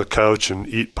sit on the couch and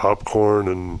eat popcorn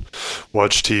and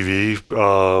watch TV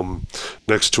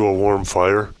next to a warm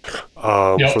fire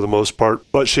for the most part.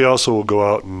 But she also will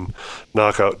go out and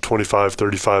knock out 25,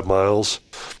 35 miles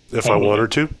if I want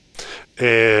her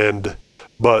to.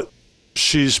 But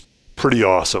she's pretty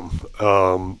awesome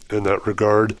in that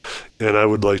regard. And I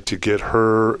would like to get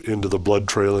her into the blood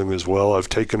trailing as well. I've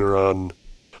taken her on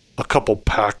a couple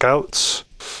pack outs.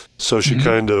 So she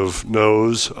kind of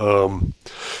knows.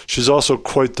 She's also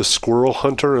quite the squirrel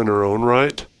hunter in her own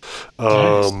right.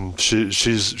 Nice.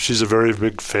 She's a very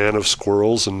big fan of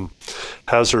squirrels and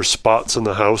has her spots in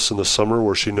the house in the summer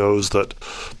where she knows that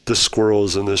this squirrel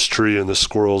is in this tree and this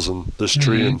squirrel's in this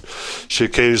tree. And she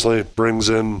occasionally brings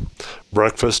in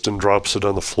breakfast and drops it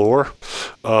on the floor,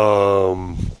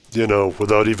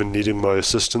 without even needing my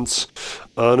assistance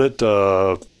on it.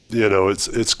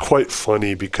 It's quite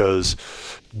funny because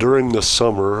during the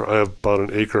summer, I have about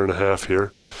 1.5 acres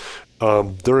here.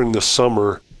 During the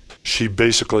summer, she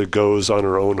basically goes on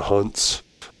her own hunts.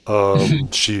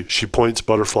 She points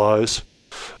butterflies.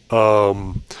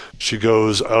 She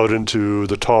goes out into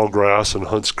the tall grass and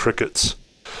hunts crickets.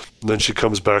 And then she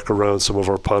comes back around some of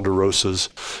our ponderosas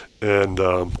and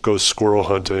goes squirrel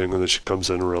hunting, and then she comes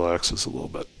in and relaxes a little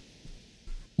bit.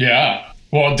 Yeah.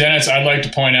 Well, Dennis, I'd like to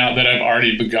point out that I've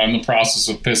already begun the process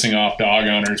of pissing off dog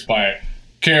owners by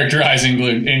characterizing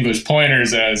English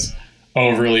pointers as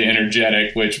overly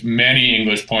energetic, which many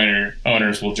English pointer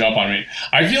owners will jump on me.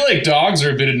 I feel like dogs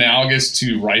are a bit analogous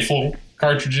to rifle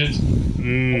cartridges.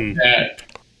 That,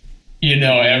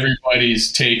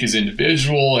 everybody's take is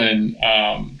individual, and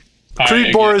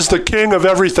Creedmoor is the king of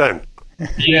everything.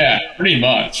 Yeah, pretty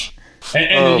much.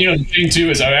 And the thing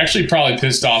too is I've actually probably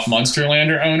pissed off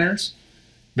Munsterlander owners,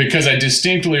 because I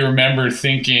distinctly remember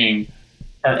thinking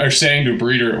or saying to a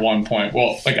breeder at one point,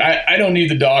 well, like I don't need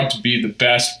the dog to be the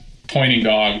best pointing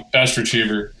dog, best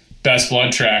retriever, best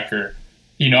blood tracker.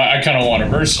 I kind of want a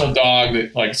versatile dog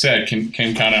that, like I said, can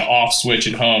kind of off switch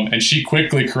at home. And she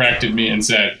quickly corrected me and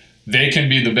said, they can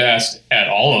be the best at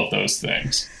all of those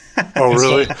things. Oh,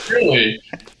 really? So, really,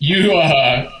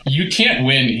 you can't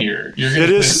win here. You're going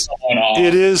to piss someone off.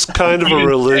 It is kind of a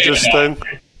religious thing.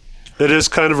 It is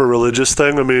kind of a religious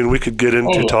thing. I mean, we could get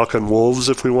into talking wolves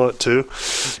if we want to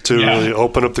really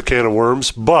open up the can of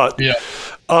worms. But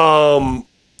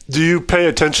do you pay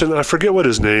attention? I forget what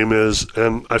his name is,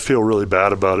 and I feel really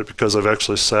bad about it because I've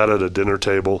actually sat at a dinner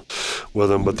table with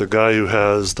him. But the guy who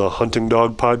has the Hunting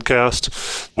Dog podcast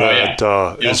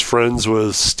that is friends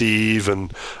with Steve,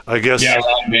 and I guess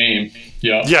wrong name.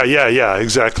 Yeah,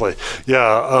 exactly.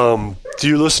 Yeah. Do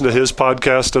you listen to his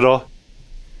podcast at all?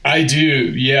 I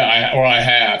do, I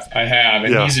have,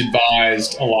 and he's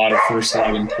advised a lot of First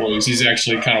Light employees. He's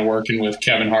actually kind of working with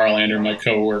Kevin Harlander, my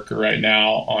coworker, right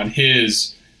now on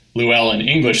his Llewellyn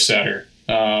English setter.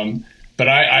 But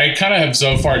I kind of have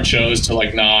so far chose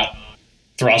to not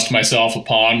thrust myself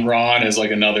upon Ron as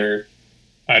another,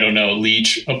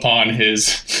 leech upon his,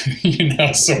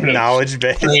 sort of knowledge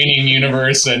base, training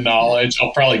universe and knowledge.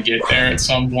 I'll probably get there at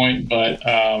some point, but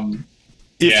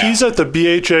if he's at the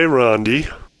BHA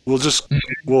Rondi,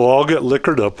 we'll all get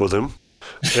liquored up with him,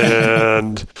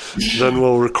 and then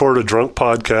we'll record a drunk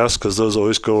podcast because those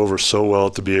always go over so well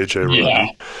at the BHA rugby. Yeah,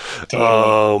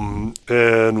 totally.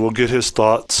 And we'll get his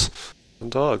thoughts on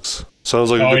dogs.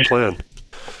 Sounds like a good plan.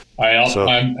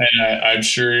 I'm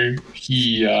sure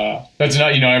he. That's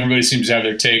not, everybody seems to have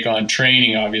their take on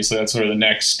training. Obviously, that's sort of the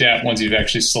next step once you've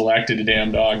actually selected a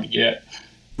damn dog to get.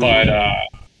 But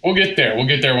we'll get there. We'll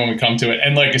get there when we come to it.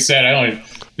 And like I said,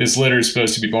 this litter is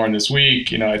supposed to be born this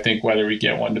week. I think whether we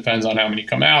get one depends on how many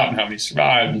come out and how many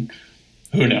survive, and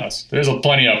who knows. There's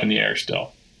plenty up in the air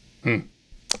still.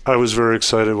 I was very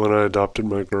excited when I adopted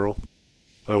my girl.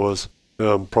 I was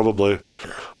probably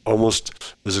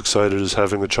almost as excited as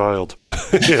having a child,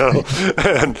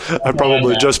 and I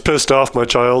probably just pissed off my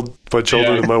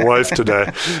children and my wife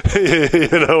today.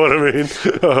 You know what I mean?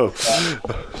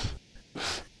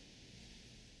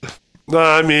 No,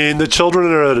 I mean, the children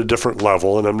are at a different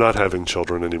level, and I'm not having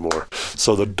children anymore.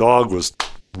 So the dog was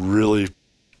really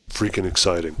freaking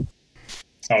exciting.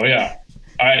 Oh yeah,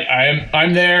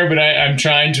 I'm there, but I'm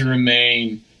trying to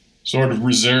remain sort of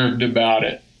reserved about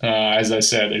it. As I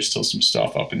said, there's still some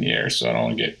stuff up in the air, so I don't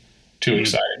want to get too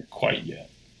excited quite yet.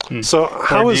 So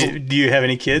do you have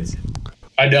any kids?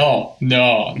 I don't.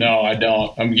 No, I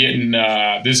don't. I'm getting.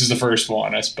 This is the first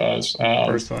one, I suppose.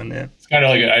 First one, yeah. It's kind of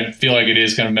like I feel like it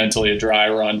is kind of mentally a dry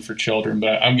run for children,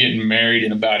 but I'm getting married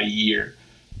in about a year.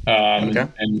 Okay.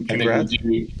 And I think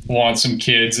we do want some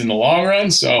kids in the long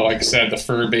run. So, like I said, the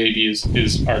fur baby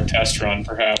is our test run,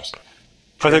 perhaps.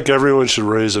 I think everyone should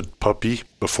raise a puppy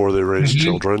before they raise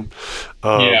children,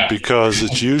 because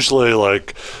it's usually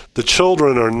like the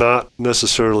children are not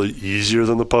necessarily easier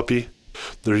than the puppy.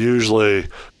 They're usually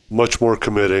much more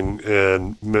committing,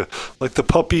 and like the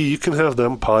puppy, you can have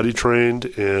them potty trained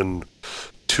in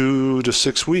 2 to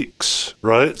 6 weeks,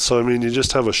 right? So, I mean, you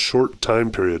just have a short time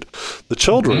period. The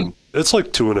children, it's like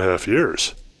 2.5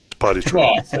 years potty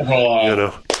trained.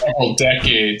 Several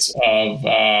decades of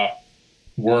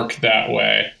work that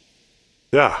way.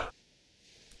 Yeah.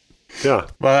 Well,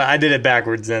 I did it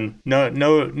backwards then. No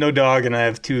dog, and I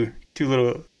have two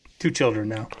children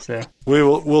now. So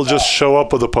we'll just show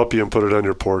up with a puppy and put it on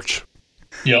your porch.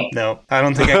 Yep. No, I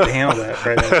don't think I can handle that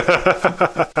right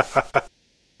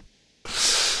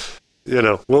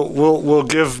now. We'll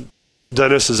give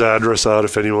Dennis's address out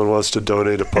if anyone wants to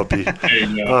donate a puppy.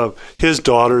 His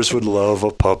daughters would love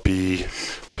a puppy.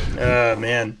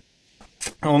 Man.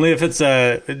 Only if it's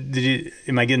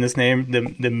am I getting this name?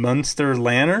 The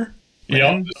Munsterlander?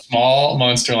 Yep, the small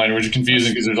Munsterlander, which is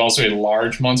confusing because there's also a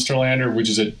large Munsterlander, which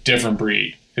is a different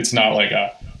breed. It's not like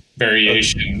a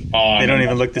variation on. They don't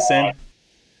even look the same?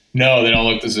 No, they don't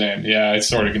look the same. Yeah, it's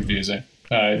sort of confusing.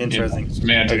 Interesting.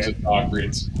 Semantics of dog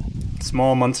breeds.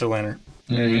 Small Munsterlander.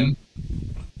 Mm-hmm.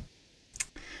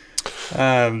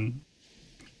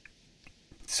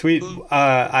 Sweet.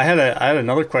 I had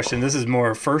another question. This is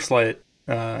more First Light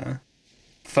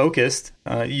focused.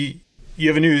 You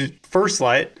have a new First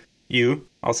Light.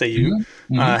 I'll say you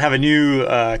have a new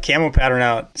camo pattern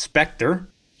out, Spectre.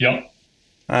 Yep.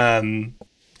 And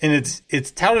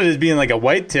it's touted as being like a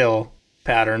whitetail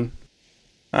pattern.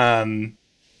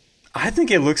 I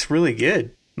think it looks really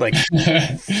good, like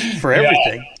for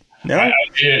everything. No?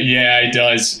 Yeah, it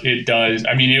does. It does.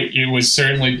 I mean, it was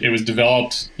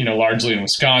developed, largely in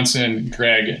Wisconsin.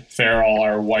 Greg Farrell,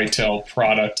 our whitetail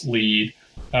product lead,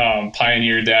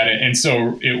 pioneered that, and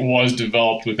so it was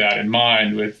developed with that in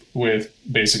mind, with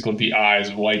basically the eyes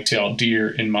of whitetail deer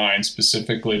in mind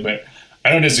specifically. But I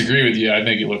don't disagree with you. I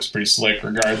think it looks pretty slick,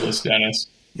 regardless, Dennis.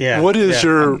 Yeah. What is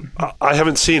your? I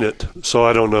haven't seen it, so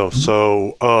I don't know.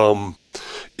 So,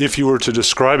 if you were to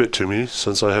describe it to me,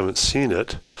 since I haven't seen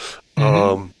it,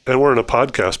 and we're in a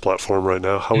podcast platform right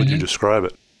now, how would you describe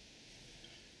it?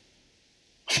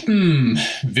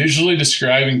 Visually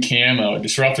describing camo, a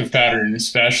disruptive pattern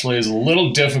especially, is a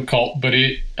little difficult, but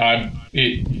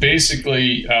it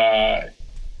basically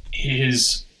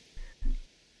is.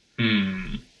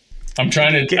 I'm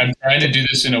trying to do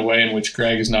this in a way in which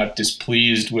Greg is not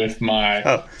displeased with my.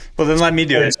 Oh, well, then let me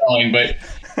do it. But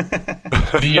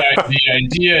the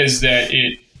idea is that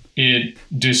it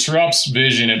disrupts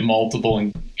vision at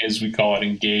multiple, as we call it,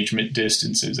 engagement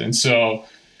distances. And so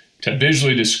to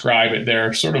visually describe it, there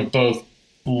are sort of both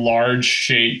large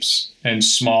shapes and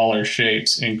smaller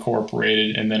shapes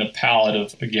incorporated, and then a palette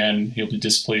of, again, he'll be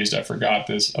displeased, I forgot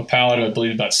this, a palette of, I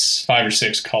believe, about 5 or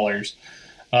 6 colors.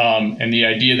 And the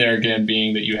idea there, again,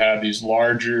 being that you have these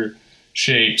larger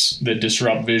shapes that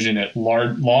disrupt vision at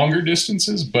longer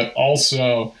distances, but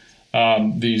also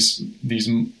these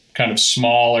kind of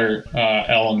smaller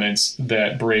elements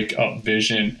that break up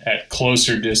vision at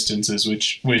closer distances,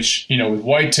 which with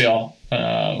whitetails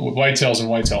and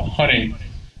whitetail hunting,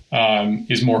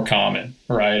 is more common,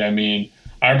 right? I mean,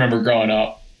 I remember growing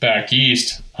up back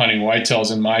east hunting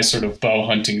whitetails, and my sort of bow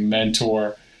hunting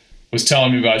mentor was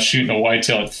telling me about shooting a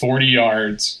whitetail at 40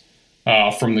 yards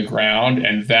from the ground,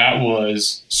 and that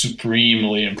was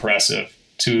supremely impressive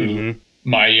to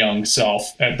my young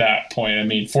self at that point. I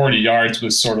mean, 40 yards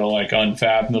was sort of like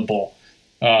unfathomable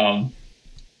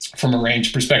from a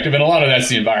range perspective, and a lot of that's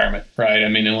the environment, right? I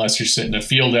mean, unless you're sitting a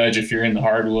field edge, if you're in the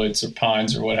hardwoods or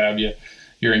pines or what have you,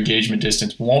 your engagement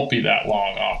distance won't be that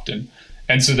long often.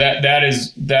 And so that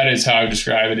is how I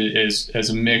describe it, is as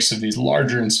a mix of these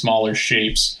larger and smaller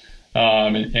shapes,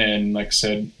 and like I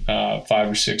said, 5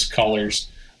 or 6 colors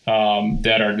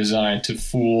that are designed to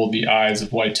fool the eyes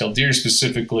of white-tailed deer,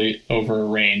 specifically over a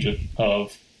range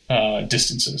of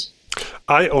distances.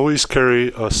 I always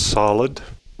carry a solid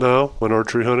now when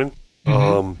archery hunting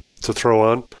to throw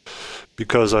on,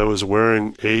 because I was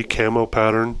wearing a camo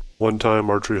pattern one time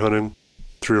archery hunting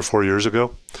 3 or 4 years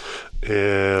ago,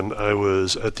 and I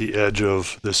was at the edge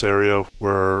of this area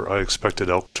where I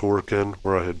expected elk to work in,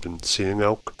 where I had been seeing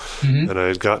elk, and I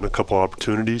had gotten a couple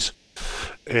opportunities,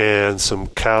 and some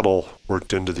cattle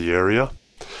worked into the area,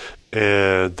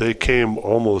 and they came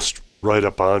almost right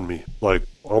up on me, like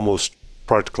almost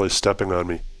practically stepping on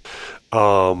me,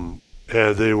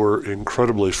 and they were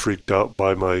incredibly freaked out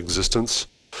by my existence,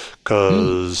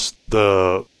 because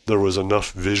there was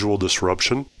enough visual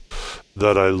disruption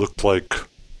that I looked like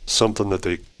something that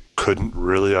they couldn't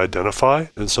really identify,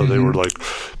 and so they were like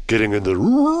getting into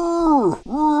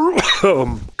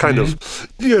kind of,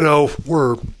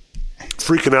 we're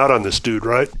freaking out on this dude,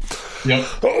 right? Yep.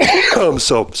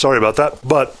 So sorry about that.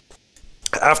 But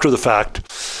after the fact,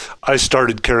 I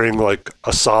started carrying like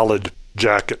a solid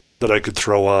jacket that I could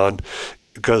throw on,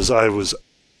 because I was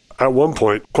at one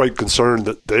point quite concerned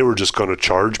that they were just going to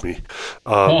charge me,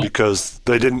 because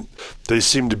they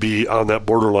seemed to be on that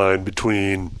borderline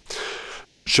between,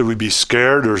 should we be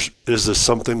scared, or is this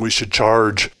something we should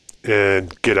charge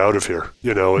and get out of here?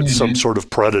 It's some sort of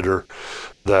predator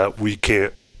that we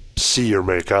can't see or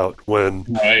make out, when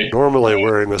normally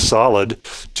wearing a solid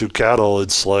to cattle,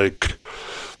 it's like,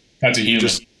 that's a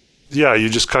human. You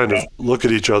just kind of look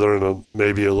at each other in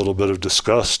maybe a little bit of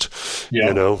disgust,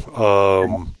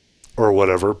 or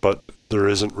whatever, but there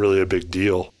isn't really a big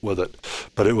deal with it.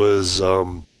 But it was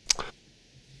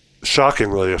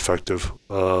shockingly effective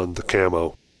on the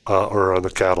camo, or on the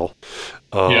cattle.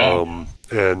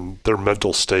 And their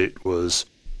mental state was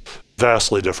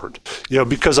vastly different.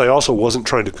 Because I also wasn't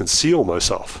trying to conceal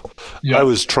myself. I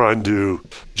was trying to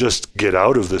just get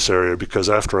out of this area, because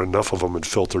after enough of them had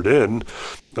filtered in,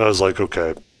 I was like,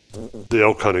 okay, the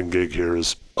elk hunting gig here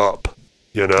is up.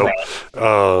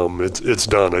 It's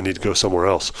done. I need to go somewhere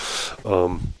else.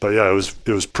 But yeah, it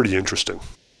was pretty interesting.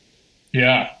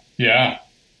 Yeah.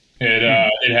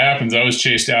 It happens. I was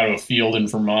chased out of a field in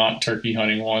Vermont turkey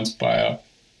hunting once by a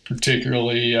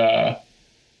particularly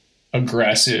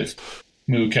aggressive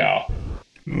moo cow.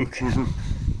 Moo cow.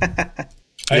 I think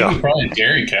it was probably a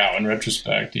dairy cow in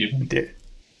retrospect, even.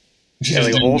 She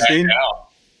just didn't back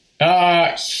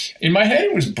out. In my head,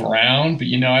 it was brown, but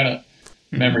I don't.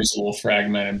 Memory's a little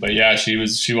fragmented, but yeah, she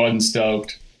wasn't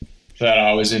stoked that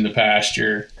I was in the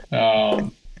pasture,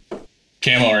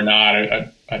 camo or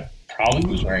not. I probably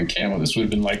was wearing camo. This would have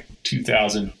been like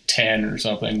 2010 or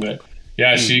something, but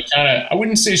yeah, she kind of, I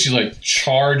wouldn't say she like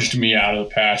charged me out of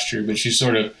the pasture, but she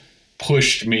sort of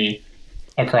pushed me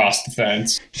across the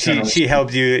fence. She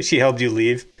helped you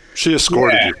leave. She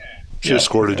escorted you. She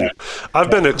escorted you. I've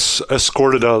been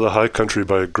escorted out of the high country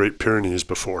by Great Pyrenees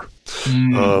before.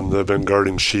 They've been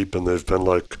guarding sheep, and they've been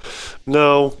like,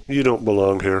 no, you don't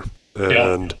belong here.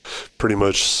 And pretty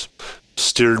much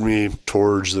steered me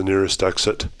towards the nearest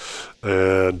exit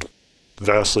and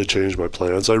vastly changed my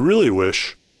plans. I really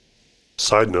wish,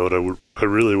 side note, I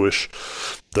really wish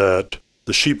that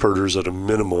the sheep herders at a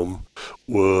minimum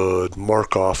would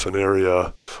mark off an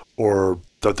area, or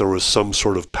that there was some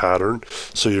sort of pattern,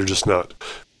 so you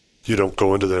don't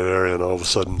go into that area and all of a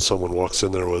sudden someone walks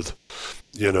in there with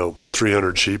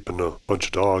 300 sheep and a bunch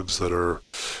of dogs that are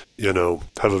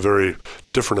have a very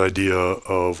different idea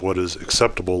of what is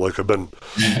acceptable. Like, I've been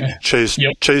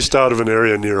chased out of an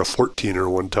area near a 14er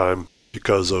one time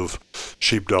because of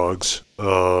sheepdogs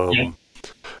and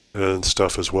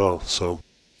stuff as well. So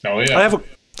I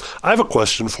have a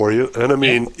question for you, and I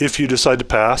mean, if you decide to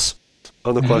pass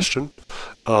on the question,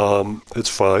 it's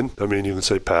fine. I mean, you can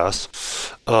say pass.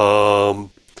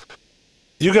 You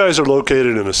guys are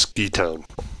located in a ski town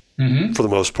for the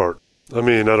most part. I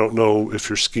mean, I don't know if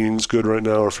your skiing's good right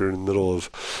now, or if you're in the middle of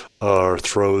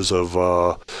throes of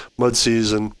mud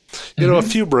season. A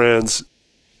few brands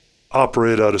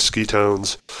operate out of ski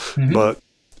towns, but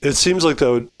it seems like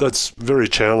that's very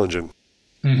challenging.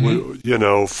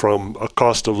 From a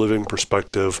cost of living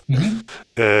perspective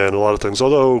and a lot of things.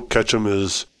 Although Ketchum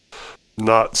is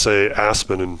not, say,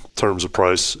 Aspen in terms of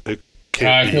price, it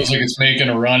can't it feels like it's making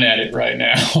a run at it right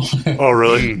now. Oh,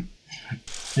 really?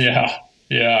 Yeah.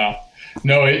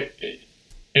 No, it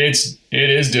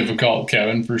is difficult,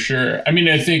 Kevin, for sure. I mean,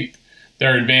 I think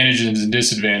there are advantages and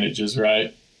disadvantages,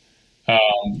 right?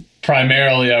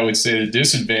 Primarily, I would say the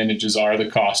disadvantages are the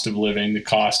cost of living, the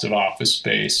cost of office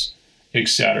space,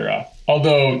 etc.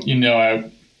 Although, I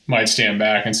might stand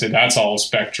back and say that's all a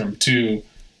spectrum too.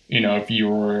 If you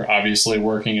were obviously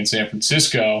working in San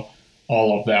Francisco,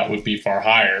 all of that would be far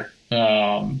higher.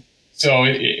 So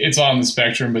it's on the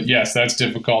spectrum, but yes, that's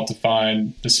difficult to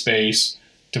find the space,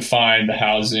 to find the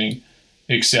housing,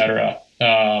 etc.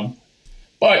 But,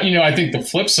 I think the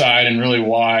flip side, and really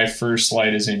why First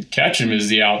Light is in Ketchum, is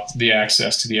the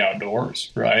access to the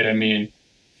outdoors, right? I mean,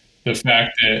 the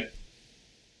fact that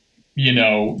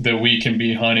that we can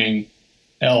be hunting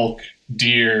elk,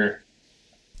 deer,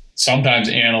 sometimes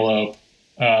antelope,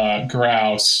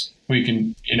 grouse. We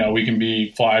can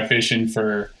be fly fishing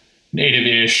for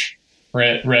native-ish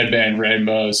red band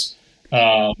rainbows.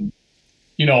 All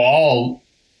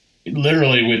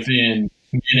literally within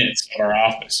minutes of our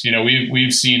office.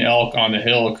 We've seen elk on the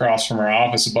hill across from our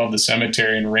office above the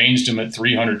cemetery and ranged them at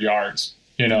 300 yards.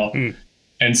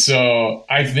 And so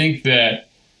I think that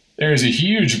there's a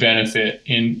huge benefit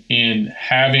in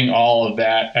having all of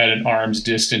that at an arm's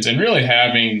distance, and really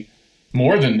having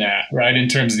more than that, right? In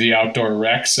terms of the outdoor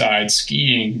rec side,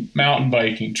 skiing, mountain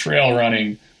biking, trail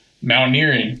running,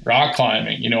 mountaineering, rock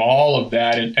climbing, all of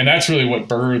that. And that's really what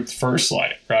birthed First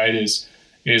Light, right? Is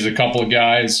a couple of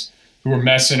guys who were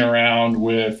messing around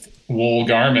with wool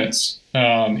garments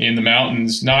in the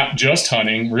mountains, not just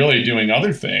hunting, really doing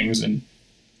other things, and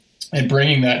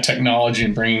bringing that technology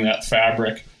and bringing that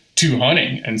fabric to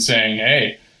hunting and saying,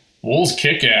 hey, wool's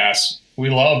kick ass. We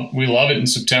love it in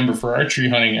September for archery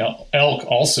hunting elk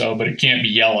also, but it can't be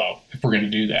yellow if we're going to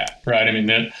do that, right? I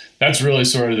mean, that's really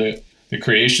sort of the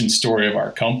creation story of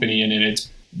our company, and it's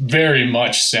very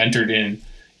much centered in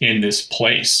this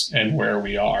place and where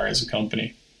we are as a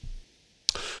company.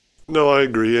 No, I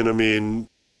agree. And I mean,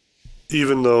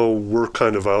 even though we're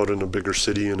kind of out in a bigger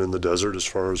city and in the desert as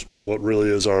far as what really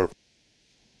is our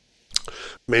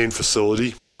main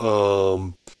facility,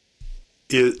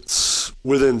 it's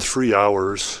within 3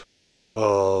 hours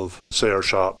of, say, our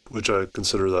shop, which I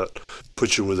consider that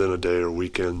puts you within a day or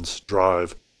weekend's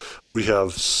drive. We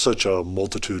have such a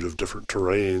multitude of different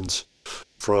terrains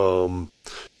from,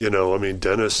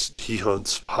 Dennis, he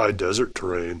hunts high desert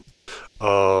terrain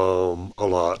a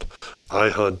lot. I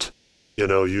hunt,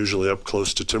 usually up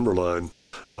close to timberline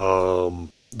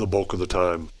the bulk of the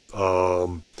time.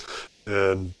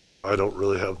 And I don't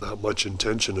really have that much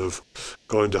intention of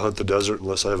going to hunt the desert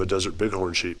unless I have a desert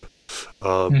bighorn sheep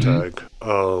tag,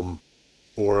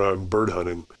 or I'm bird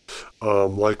hunting.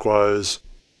 Likewise,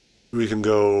 we can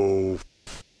go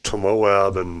to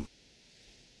Moab and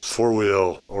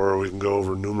four-wheel, or we can go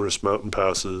over numerous mountain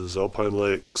passes, alpine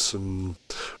lakes, and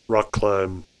rock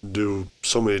climb, do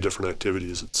so many different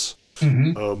activities. It's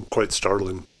quite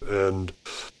startling. And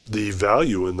the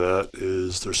value in that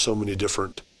is there's so many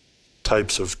different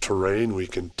types of terrain we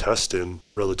can test in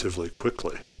relatively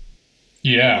quickly.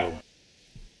 Yeah.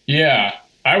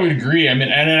 I would agree. I mean,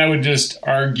 and I would just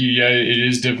argue, it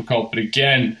is difficult, but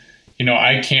again,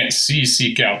 I can't see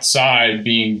Seek Outside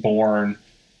being born,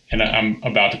 and I'm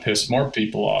about to piss more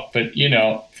people off, but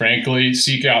frankly,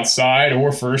 Seek Outside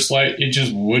or First Light, it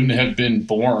just wouldn't have been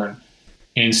born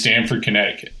in Stamford,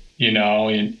 Connecticut,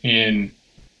 in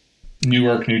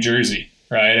Newark, New Jersey,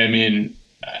 right? I mean,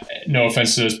 no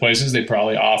offense to those places, they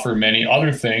probably offer many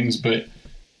other things, but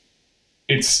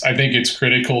I think it's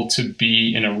critical to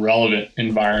be in a relevant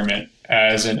environment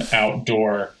as an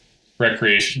outdoor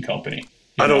recreation company.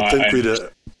 I don't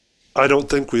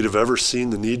think we'd have ever seen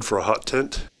the need for a hot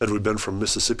tent had we been from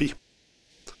Mississippi.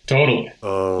 Totally.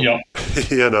 Yep.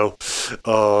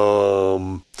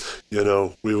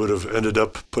 We would have ended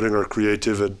up putting our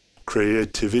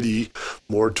creativity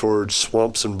more towards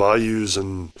swamps and bayous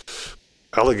and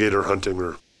alligator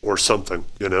hunting or something,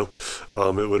 it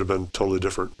would have been totally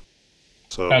different.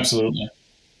 So absolutely.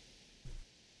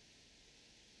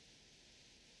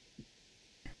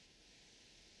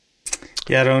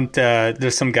 Yeah,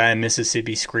 there's some guy in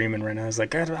Mississippi screaming right now. He's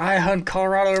like, I hunt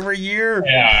Colorado every year.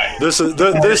 Yeah. This is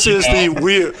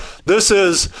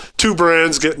two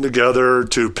brands getting together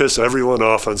to piss everyone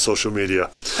off on social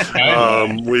media.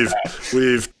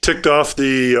 We've ticked off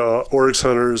the Oryx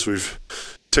hunters. We've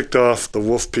ticked off the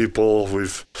wolf people.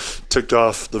 We've ticked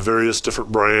off the various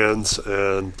different brands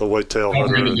and the whitetail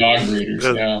hunter. The dog breeders,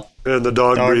 and the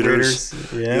dog breeders.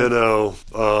 Yeah. You know,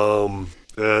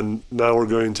 and now we're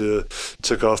going to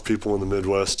tick off people in the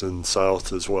Midwest and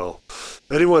South as well.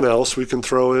 Anyone else we can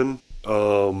throw in?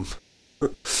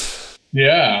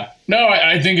 Yeah. No,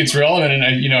 I think it's relevant,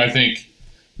 and I think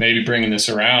maybe bringing this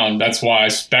around, that's why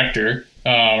Spectre,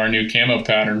 our new camo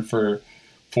pattern for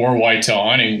whitetail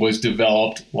hunting, was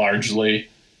developed largely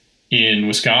in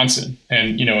Wisconsin,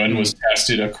 and was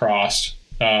tested across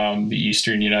the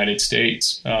eastern United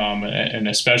States, and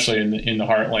especially in the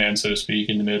heartland, so to speak,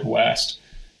 in the Midwest.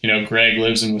 Greg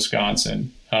lives in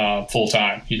Wisconsin full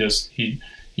time. He does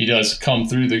come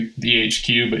through the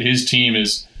HQ, but his team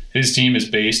is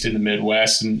based in the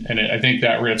Midwest, and I think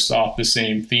that riffs off the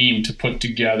same theme to put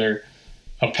together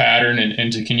a pattern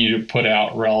and to continue to put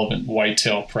out relevant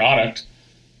whitetail product.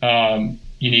 You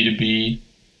need to be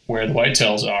where the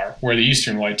whitetails are, where the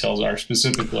eastern whitetails are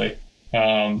specifically.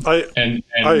 I agree.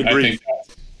 I think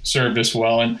that served us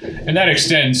well, and that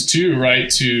extends too, right,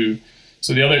 to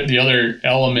so the other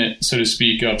element, so to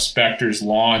speak, of Spectre's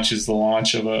launch is the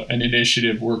launch of an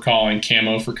initiative we're calling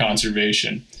Camo for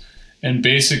Conservation. And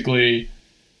basically,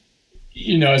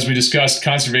 as we discussed,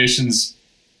 conservation's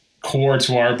core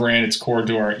to our brand, it's core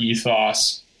to our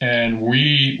ethos. And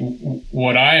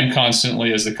what I am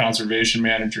constantly, as the conservation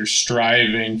manager,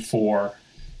 striving for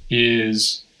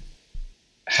is,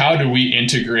 how do we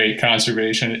integrate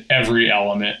conservation in every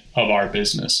element of our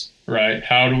business, right?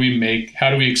 How do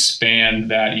we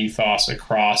expand that ethos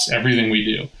across everything we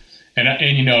do? And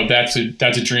that's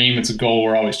a dream. It's a goal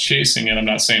we're always chasing. And I'm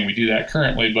not saying we do that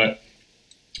currently, but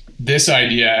this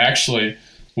idea actually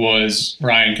was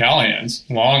Ryan Callahan's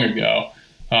long ago,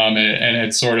 and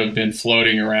had sort of been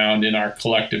floating around in our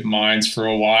collective minds for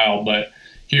a while. But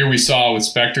here we saw with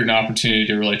Spectre an opportunity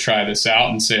to really try this out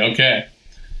and say, okay,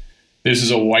 this is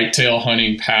a whitetail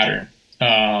hunting pattern.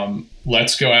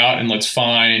 Let's go out and let's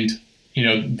find,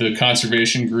 the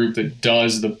conservation group that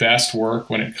does the best work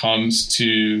when it comes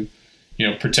to,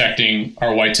 protecting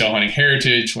our whitetail hunting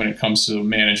heritage, when it comes to the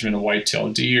management of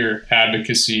whitetail deer,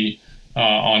 advocacy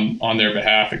on their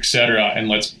behalf, et cetera. And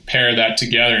let's pair that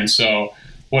together. And so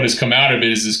what has come out of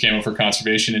it is this Camo for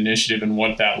Conservation initiative. And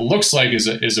what that looks like is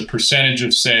a percentage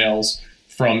of sales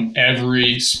from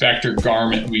every Spectre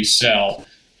garment we sell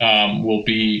will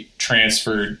be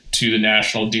transferred to the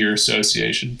National Deer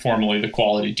Association, formerly the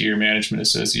Quality Deer Management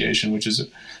Association, which is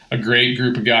a great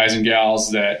group of guys and gals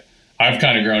that I've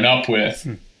kind of grown up with,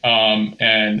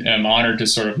 and am honored to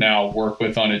sort of now work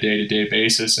with on a day-to-day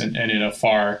basis and in a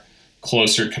far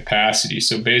closer capacity.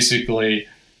 So basically,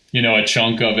 a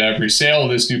chunk of every sale of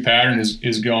this new pattern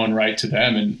is going right to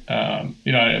them.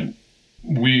 And,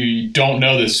 we don't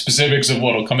know the specifics of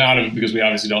what will come out of it because we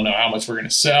obviously don't know how much we're going to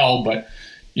sell, but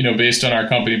based on our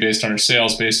company, based on our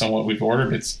sales, based on what we've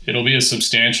ordered, it'll be a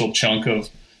substantial chunk of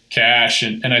cash.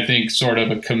 And I think sort of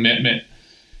a commitment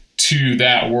to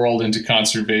that world and to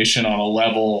conservation on a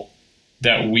level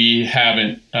that we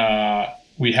haven't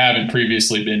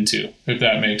previously been to, if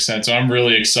that makes sense. So I'm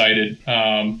really excited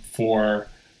for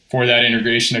that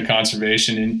integration of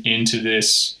conservation into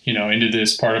this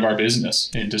part of our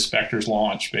business, into Spectre's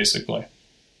launch, basically.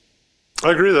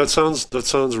 I agree. That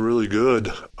sounds really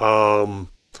good.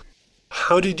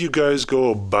 How did you guys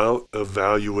go about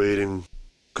evaluating?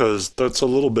 Because that's a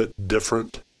little bit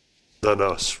different than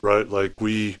us, right? Like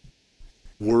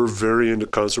we're very into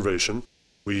conservation.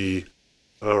 We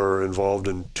are involved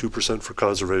in 2% for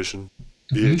Conservation,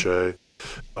 BHA.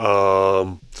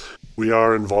 We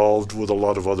are involved with a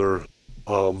lot of other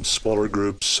smaller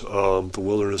groups, the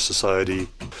Wilderness Society.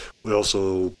 We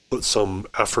also put some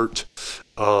effort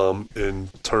in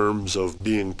terms of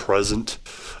being present,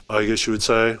 I guess you would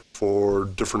say, for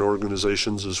different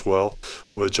organizations as well,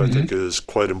 which I think is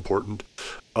quite important.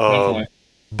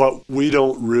 But we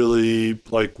don't really,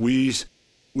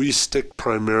 we stick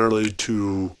primarily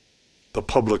to the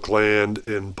public land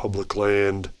and public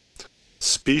land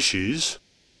species.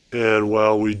 And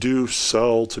while we do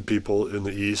sell to people in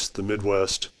the East, the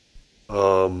Midwest,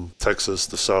 Texas,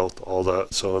 the South, all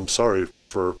that, so I'm sorry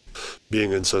for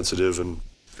being insensitive and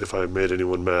if I made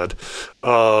anyone mad,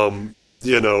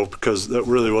 because that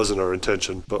really wasn't our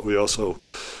intention, but we also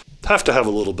have to have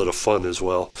a little bit of fun as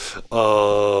well.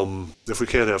 If we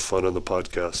can't have fun on the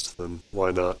podcast, then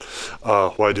why not?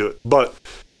 Why do it?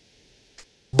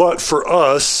 But for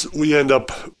us, we end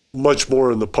up much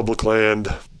more in the public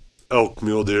land, elk,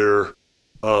 mule deer,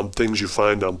 things you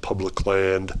find on public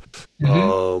land,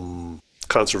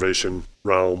 conservation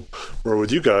realm. Where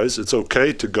with you guys, it's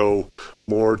okay to go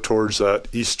more towards that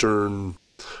eastern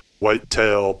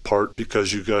whitetail part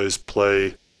because you guys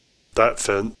play that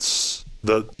fence.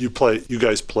 You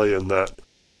guys play in that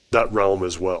realm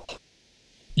as well.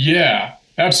 Yeah,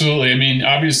 absolutely. I mean,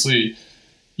 obviously,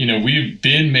 we've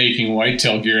been making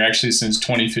whitetail gear actually since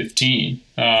 2015,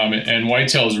 and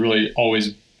whitetail has really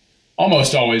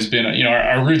almost always been.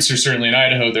 Our roots are certainly in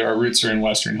Idaho. Our roots are in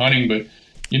Western hunting, but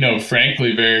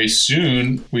frankly, very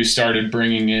soon we started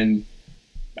bringing in.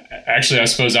 Actually, I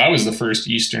suppose I was the first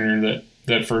Easterner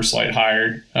that First Light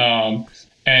hired,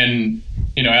 and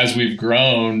as we've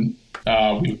grown,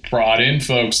 we've brought in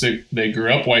folks that they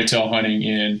grew up whitetail hunting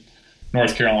in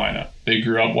North Carolina. They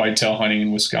grew up whitetail hunting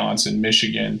in Wisconsin,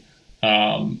 Michigan,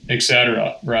 et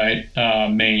cetera, right?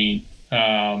 Maine.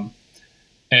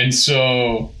 And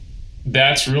so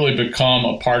that's really become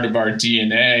a part of our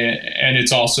DNA. And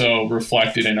it's also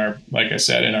reflected in like I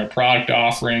said, in our product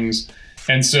offerings.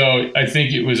 And so I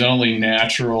think it was only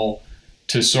natural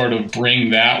to sort of bring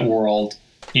that world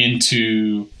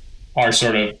into our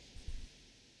sort of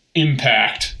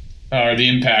impact, or the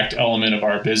impact element of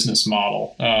our business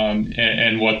model,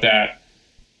 and what that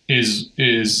is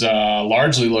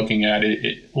largely looking at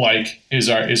is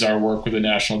our work with the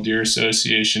National Deer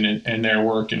Association and their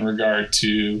work in regard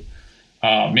to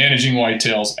managing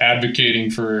whitetails,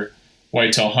 advocating for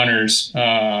whitetail hunters,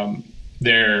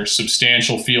 their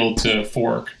substantial field to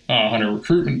fork hunter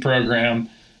recruitment program,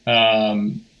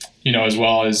 as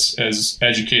well as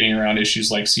educating around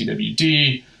issues like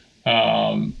CWD,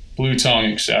 blue tongue,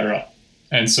 et cetera.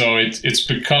 And so it's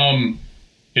become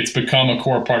a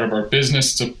core part of our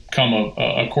business. It's become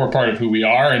a core part of who we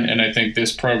are. And I think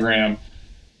this program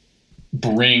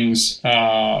brings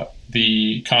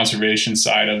the conservation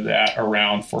side of that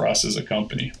around for us as a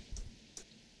company.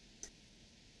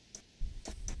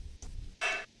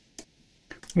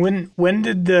 When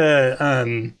did they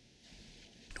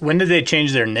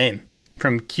change their name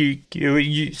from Q?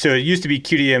 So it used to be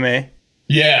QDMA.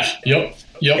 Yeah. Yep.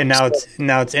 And now it's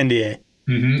NDA.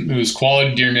 Mm-hmm. It was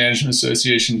Quality Deer Management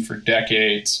Association for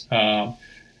decades. Ironically,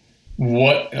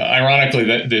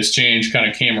 that this change kind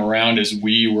of came around as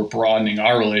we were broadening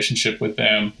our relationship with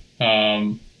them,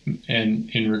 in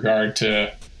regard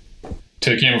to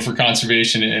Camo for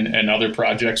Conservation and other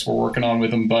projects we're working on with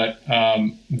them. But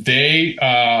they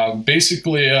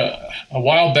basically a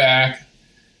while back,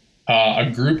 a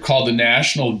group called the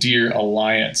National Deer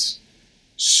Alliance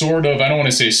sort of, I don't want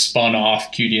to say spun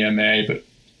off QDMA, but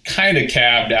kind of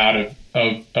calved out of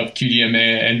QDMA,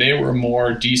 and they were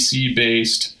more DC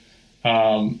based,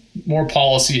 more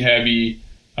policy heavy,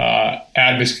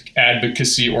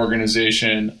 advocacy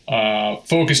organization,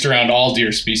 focused around all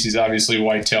deer species, obviously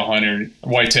whitetail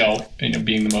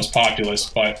being the most populous,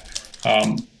 but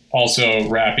also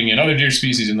wrapping in other deer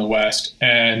species in the West.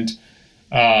 And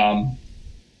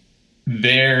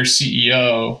their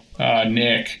CEO,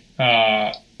 Nick,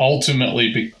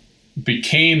 ultimately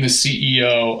became the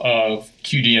CEO of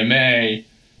QDMA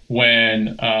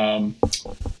when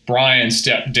Brian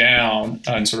stepped down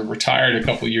and sort of retired a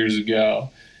couple of years ago.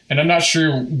 And I'm not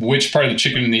sure which part of the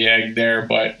chicken and the egg there,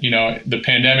 but the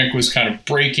pandemic was kind of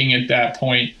breaking at that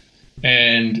point,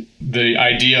 and the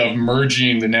idea of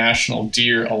merging the National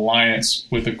Deer Alliance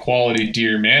with the Quality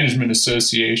Deer Management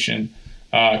Association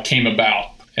came about.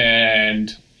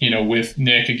 And with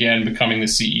Nick again becoming the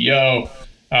CEO,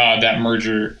 that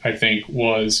merger, I think,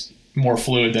 was more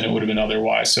fluid than it would have been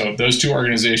otherwise. So those two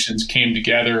organizations came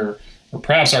together, or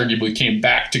perhaps arguably came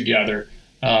back together,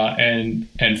 and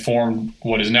formed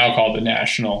what is now called the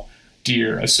National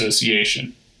Deer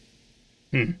Association.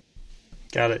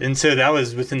 Got it. And so that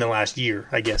was within the last year,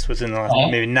 I guess, within the last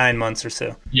maybe 9 months or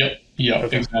so. Yep,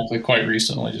 okay. Exactly. Quite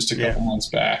recently, just a couple months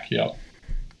back. Yep.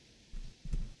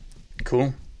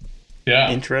 Cool.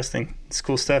 Yeah. Interesting. It's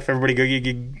cool stuff. Everybody go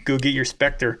get your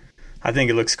Spectre. I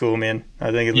think it looks cool, man. I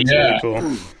think it looks really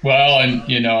cool. Well, and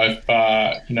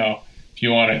if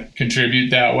you want to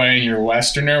contribute that way and you're a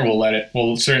Westerner,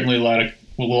 we'll certainly let it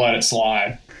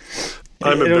slide.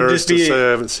 I'm embarrassed to say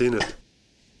I haven't seen it.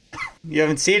 You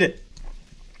haven't seen it?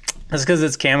 That's because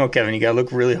it's camo, Kevin. You gotta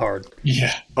look really hard.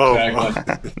 Yeah.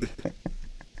 Exactly.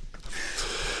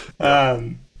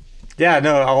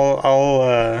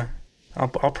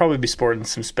 I'll probably be sporting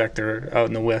some Spectre out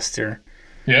in the West here.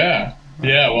 Yeah.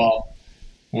 Well,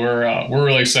 we're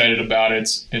really excited about it.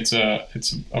 It's a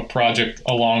project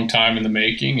a long time in the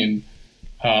making, and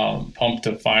pumped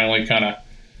to finally kind of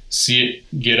see it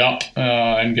get up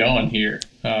and going here.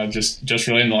 Just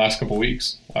really in the last couple of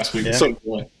weeks. Last week. Yeah.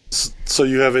 So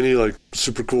you have any like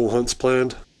super cool hunts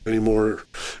planned? Any more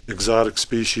exotic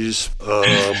species? Or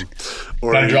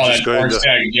gotta draw that dark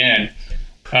tag again.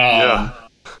 I'm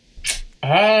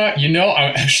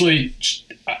actually,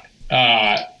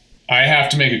 I have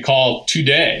to make a call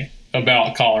today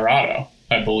about Colorado,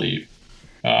 I believe.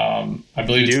 I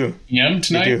believe You it's PM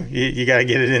tonight. You do. You got to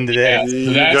get it in today. Yeah.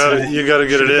 You got to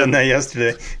get it Done in. that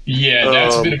yesterday. Yeah,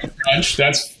 that's a bit of a crunch.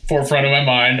 That's forefront of my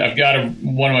mind. I've got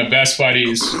one of my best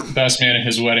buddies, best man at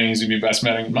his wedding. He's going to be best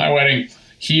man at my wedding.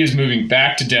 He is moving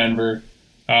back to Denver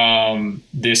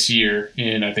this year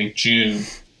in, I think, June,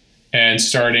 and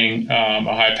starting a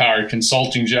high-powered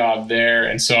consulting job there.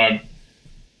 And so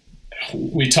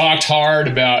we talked hard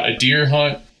about a deer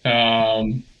hunt,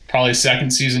 probably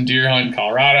second season deer hunt in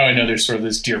Colorado. I know there's sort of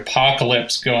this deer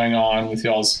apocalypse going on with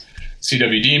y'all's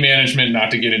CWD management, not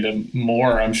to get into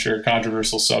more, I'm sure,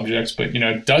 controversial subjects, but,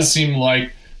 it does seem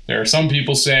like there are some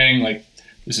people saying, like,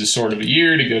 this is sort of a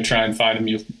year to go try and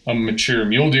find a mature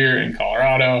mule deer in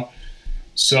Colorado.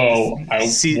 So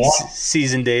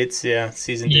season dates, yeah.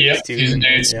 Season dates too. Season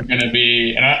dates are going to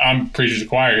be, and I'm preaching to the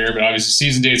choir here, but obviously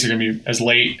season dates are going to be as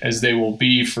late as they will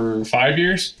be for 5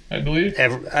 years, I believe.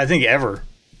 I think ever.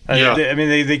 Yeah.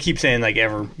 They keep saying like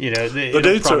ever. The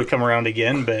dates probably are come around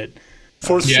again, but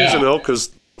fourth season elk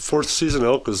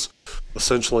is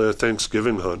essentially a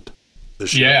Thanksgiving hunt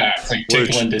this year. Yeah, it's like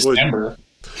tickling December.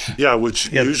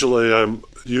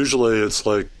 Usually it's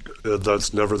like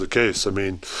that's never the case. I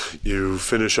mean, you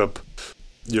finish up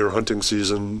your hunting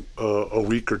season a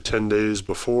week or 10 days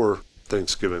before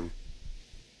Thanksgiving.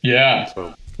 Yeah.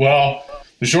 So. Well,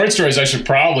 the short story is I should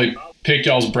probably pick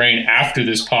y'all's brain after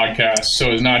this podcast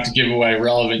so as not to give away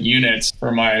relevant units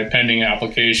for my pending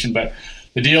application. But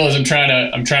the deal is I'm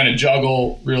trying to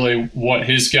juggle really what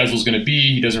his schedule is going to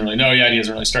be. He doesn't really know yet. He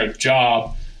hasn't really started the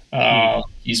job.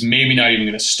 He's maybe not even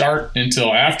going to start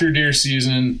until after deer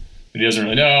season, but he doesn't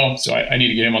really know. So I need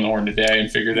to get him on the horn today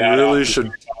and figure that out.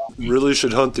 Really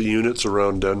should hunt the units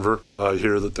around Denver. I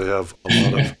hear that they have a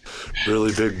lot of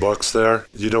really big bucks there.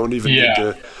 You don't even need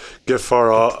to get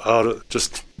far out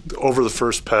just over the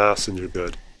first pass and you're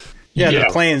good. Yeah, the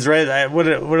plains, right? What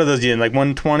are those doing? Like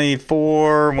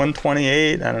 124,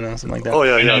 128? I don't know, something like that. Oh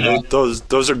yeah.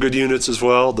 Those are good units as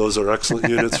well. Those are excellent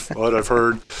units, from what I've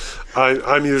heard.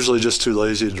 I'm usually just too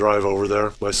lazy to drive over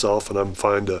there myself, and I'm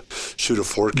fine to shoot a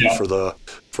forky for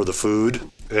the food.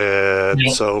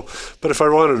 And so, but if I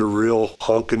wanted a real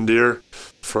honking deer,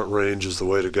 Front Range is the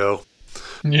way to go.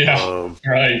 Yeah,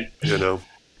 right.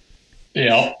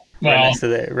 Yeah. Well,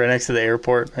 right next to the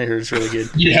airport. I hear it's really good.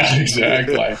 Yeah,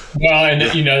 exactly. Well, and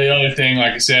the other thing,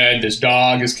 like I said, this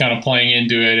dog is kind of playing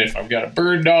into it. If I've got a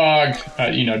bird dog, do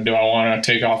I want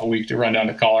to take off a week to run down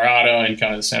to Colorado and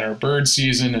kind of the center of bird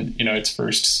season? And its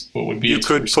first, what would be you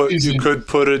could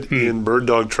put it in bird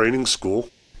dog training school.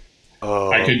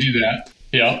 I could do that.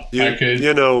 Yeah, I could.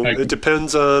 It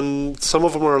depends on. Some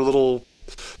of them are a little.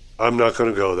 I'm not going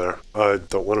to go there. I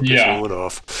don't want to piss anyone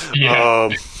off. Yeah.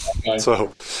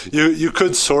 So you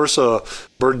could source a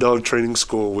bird dog training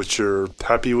school which you're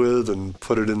happy with and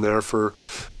put it in there for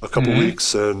a couple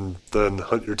weeks and then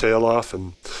hunt your tail off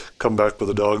and come back with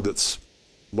a dog that's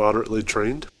moderately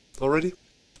trained already.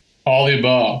 All the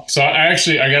above. So I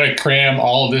got to cram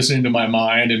all of this into my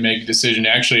mind and make a decision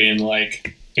actually in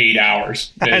like 8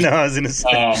 hours. I know, I was going to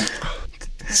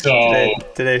say.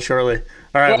 Today shortly.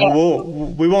 All right,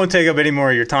 we won't take up any more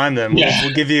of your time then.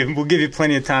 We'll give you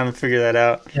plenty of time to figure that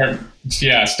out.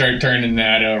 Start turning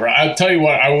that over. I'll tell you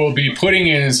what, I will be putting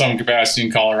in some capacity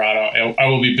in Colorado. I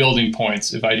will be building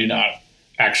points if I do not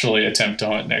actually attempt to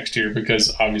hunt next year,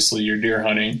 because obviously your deer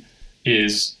hunting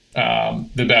is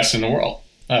the best in the world,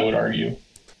 I would argue.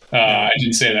 I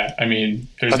didn't say that. I mean,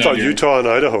 I thought Utah and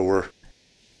Idaho were.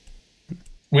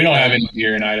 We don't have any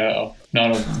deer in Idaho.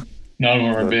 None of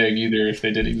them are big either, if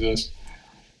they did exist.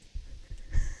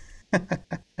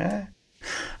 All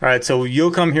right, so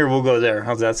you'll come here, we'll go there.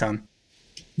 How's that sound?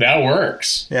 That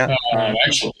works. Yeah.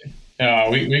 Actually,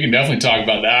 we can definitely talk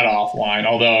about that offline.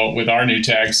 Although with our new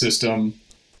tag system,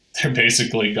 they're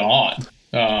basically gone.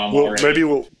 Maybe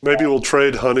we'll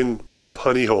trade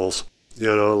honey holes.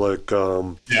 We'll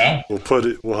put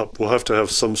it. We'll have to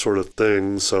have some sort of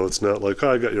thing, so it's not like,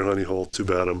 I got your honey hole. Too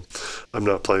bad. I'm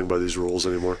not playing by these rules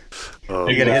anymore.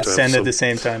 You got to hit send at the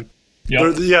same time.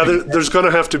 Yep. There's going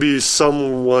to have to be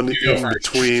someone in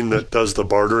between that does the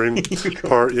bartering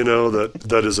part,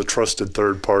 that is a trusted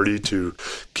third party to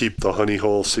keep the honey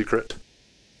hole secret.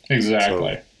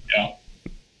 Exactly.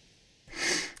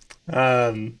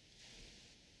 Yeah.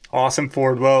 Awesome,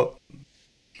 Ford. Well,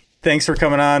 thanks for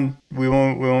coming on. We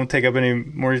won't take up any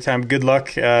more of your time. Good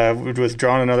luck with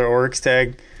drawing another Oryx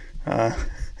tag.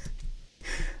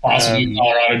 Awesome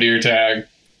Colorado deer tag.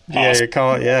 Awesome.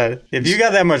 If you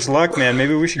got that much luck, man,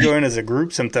 maybe we should go in as a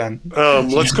group sometime.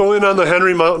 Let's go in on the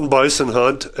Henry Mountain bison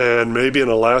hunt and maybe an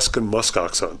Alaskan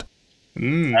muskox hunt.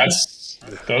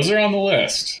 Those are on the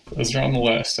list.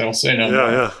 I will say no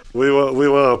more. Yeah. We want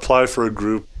to apply for a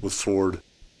group with Ford.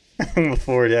 With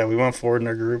Ford, yeah, we want Ford in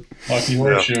our group. Lucky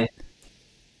horseshoe.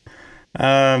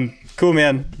 Cool,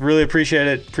 man. Really appreciate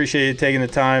it. Appreciate you taking the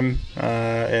time,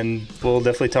 and we'll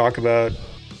definitely talk about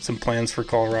some plans for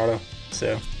Colorado.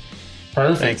 So,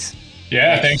 Perfect. Thanks.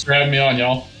 Yeah, thanks for having me on,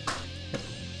 y'all.